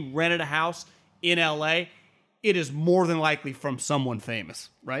house, if he rented a house in LA, it is more than likely from someone famous,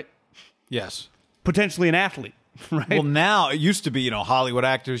 right? Yes. Potentially an athlete, right? Well, now it used to be, Hollywood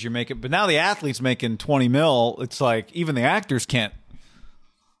actors you're making, but now the athlete's making 20 mil. It's like even the actors can't.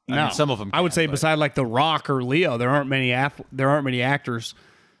 I mean, some of them. I would say, beside like The Rock or Leo, there aren't many actors,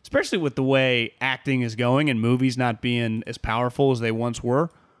 especially with the way acting is going and movies not being as powerful as they once were.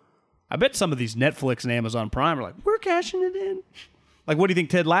 I bet some of these Netflix and Amazon Prime are like, we're cashing it in. Like, what do you think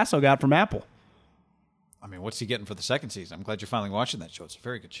Ted Lasso got from Apple? I mean, what's he getting for the second season? I'm glad you're finally watching that show. It's a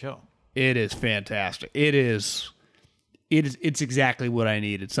very good show. It is fantastic. It's exactly what I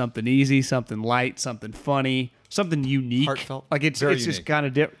needed. Something easy, something light, something funny, something unique. Heartfelt. Like it's Very just unique. kind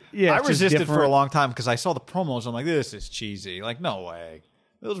of different. Yeah, I it's just resisted different. for a long time because I saw the promos. I'm like, this is cheesy. Like, no way.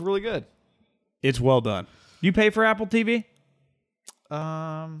 It was really good. It's well done. Do you pay for Apple TV?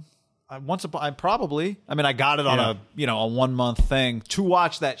 I got it on a 1 month thing to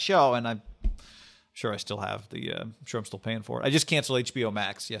watch that show, and I'm sure I still have I'm sure I'm still paying for it. I just canceled HBO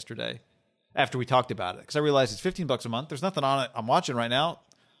Max yesterday after we talked about it because I realized it's $15 a month. There's nothing on it I'm watching right now.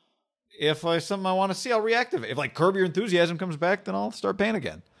 If something I want to see, I'll reactivate. If like Curb Your Enthusiasm comes back, then I'll start paying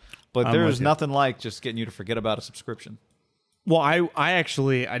again. But there's nothing like just getting you to forget about a subscription. Well, I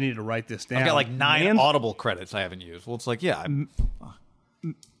actually need to write this down. I've got like 9 Audible credits I haven't used. Well, it's like, yeah.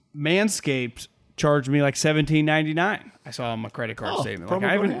 Manscaped charged me like $17.99. I saw on my credit card statement.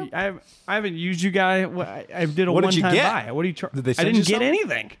 Like, I haven't used you guys. I did a one-time buy. What do you charge? Did they I send didn't you get something?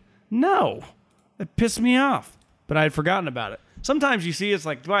 anything. No, it pissed me off. But I had forgotten about it. Sometimes you see it's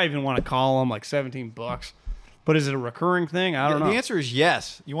like, do I even want to call them like $17? But is it a recurring thing? I don't know. The answer is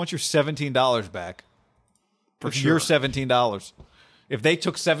yes. You want your $17 back. For Your sure. $17. If they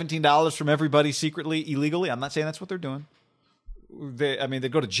took $17 from everybody secretly, illegally, I'm not saying that's what they're doing. They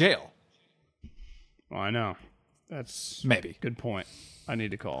go to jail. Oh, I know. That's Maybe. good point. I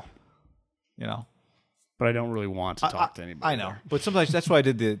need to call. But I don't really want to talk to anybody. I know. But sometimes that's why I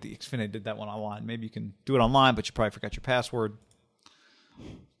did the Xfinity did that one online. Maybe you can do it online, but you probably forgot your password.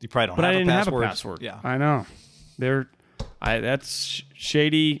 You probably don't But have I a didn't password. have a password. Yeah. I know. That's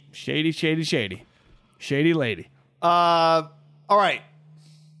shady lady. All right.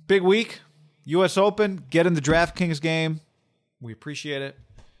 Big week. U.S. Open. Get in the DraftKings game. We appreciate it.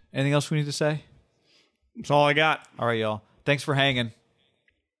 Anything else we need to say? That's all I got. All right, y'all. Thanks for hanging.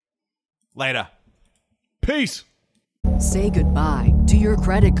 Later. Peace. Say goodbye to your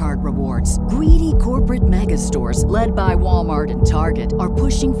credit card rewards. Greedy corporate mega stores, led by Walmart and Target, are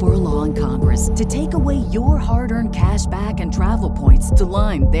pushing for a law in Congress to take away your hard-earned cash back and travel points to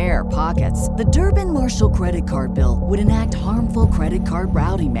line their pockets. The Durbin-Marshall credit card bill would enact harmful credit card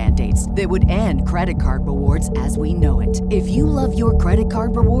routing mandates that would end credit card rewards as we know it. If you love your credit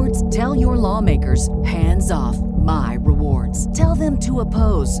card rewards, tell your lawmakers, hands off my rewards. Tell them to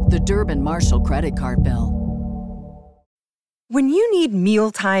oppose the Durbin-Marshall credit card bill. When you need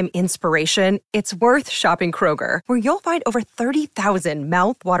mealtime inspiration, it's worth shopping Kroger, where you'll find over 30,000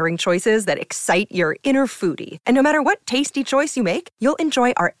 mouth-watering choices that excite your inner foodie. And no matter what tasty choice you make, you'll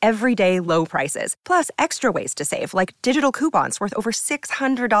enjoy our everyday low prices, plus extra ways to save, like digital coupons worth over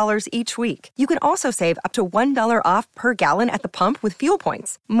 $600 each week. You can also save up to $1 off per gallon at the pump with fuel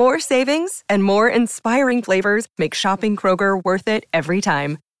points. More savings and more inspiring flavors make shopping Kroger worth it every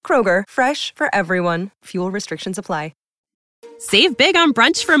time. Kroger, fresh for everyone. Fuel restrictions apply. Save big on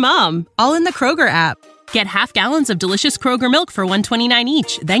brunch for mom, all in the Kroger app. Get half gallons of delicious Kroger milk for $1.29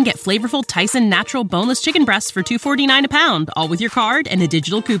 each. Then get flavorful Tyson natural boneless chicken breasts for $2.49 a pound, all with your card and a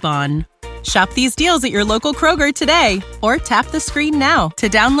digital coupon. Shop these deals at your local Kroger today, or tap the screen now to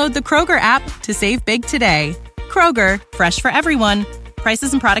download the Kroger app to save big today. Kroger, fresh for everyone.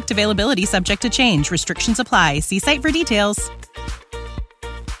 Prices and product availability subject to change. Restrictions apply. See site for details.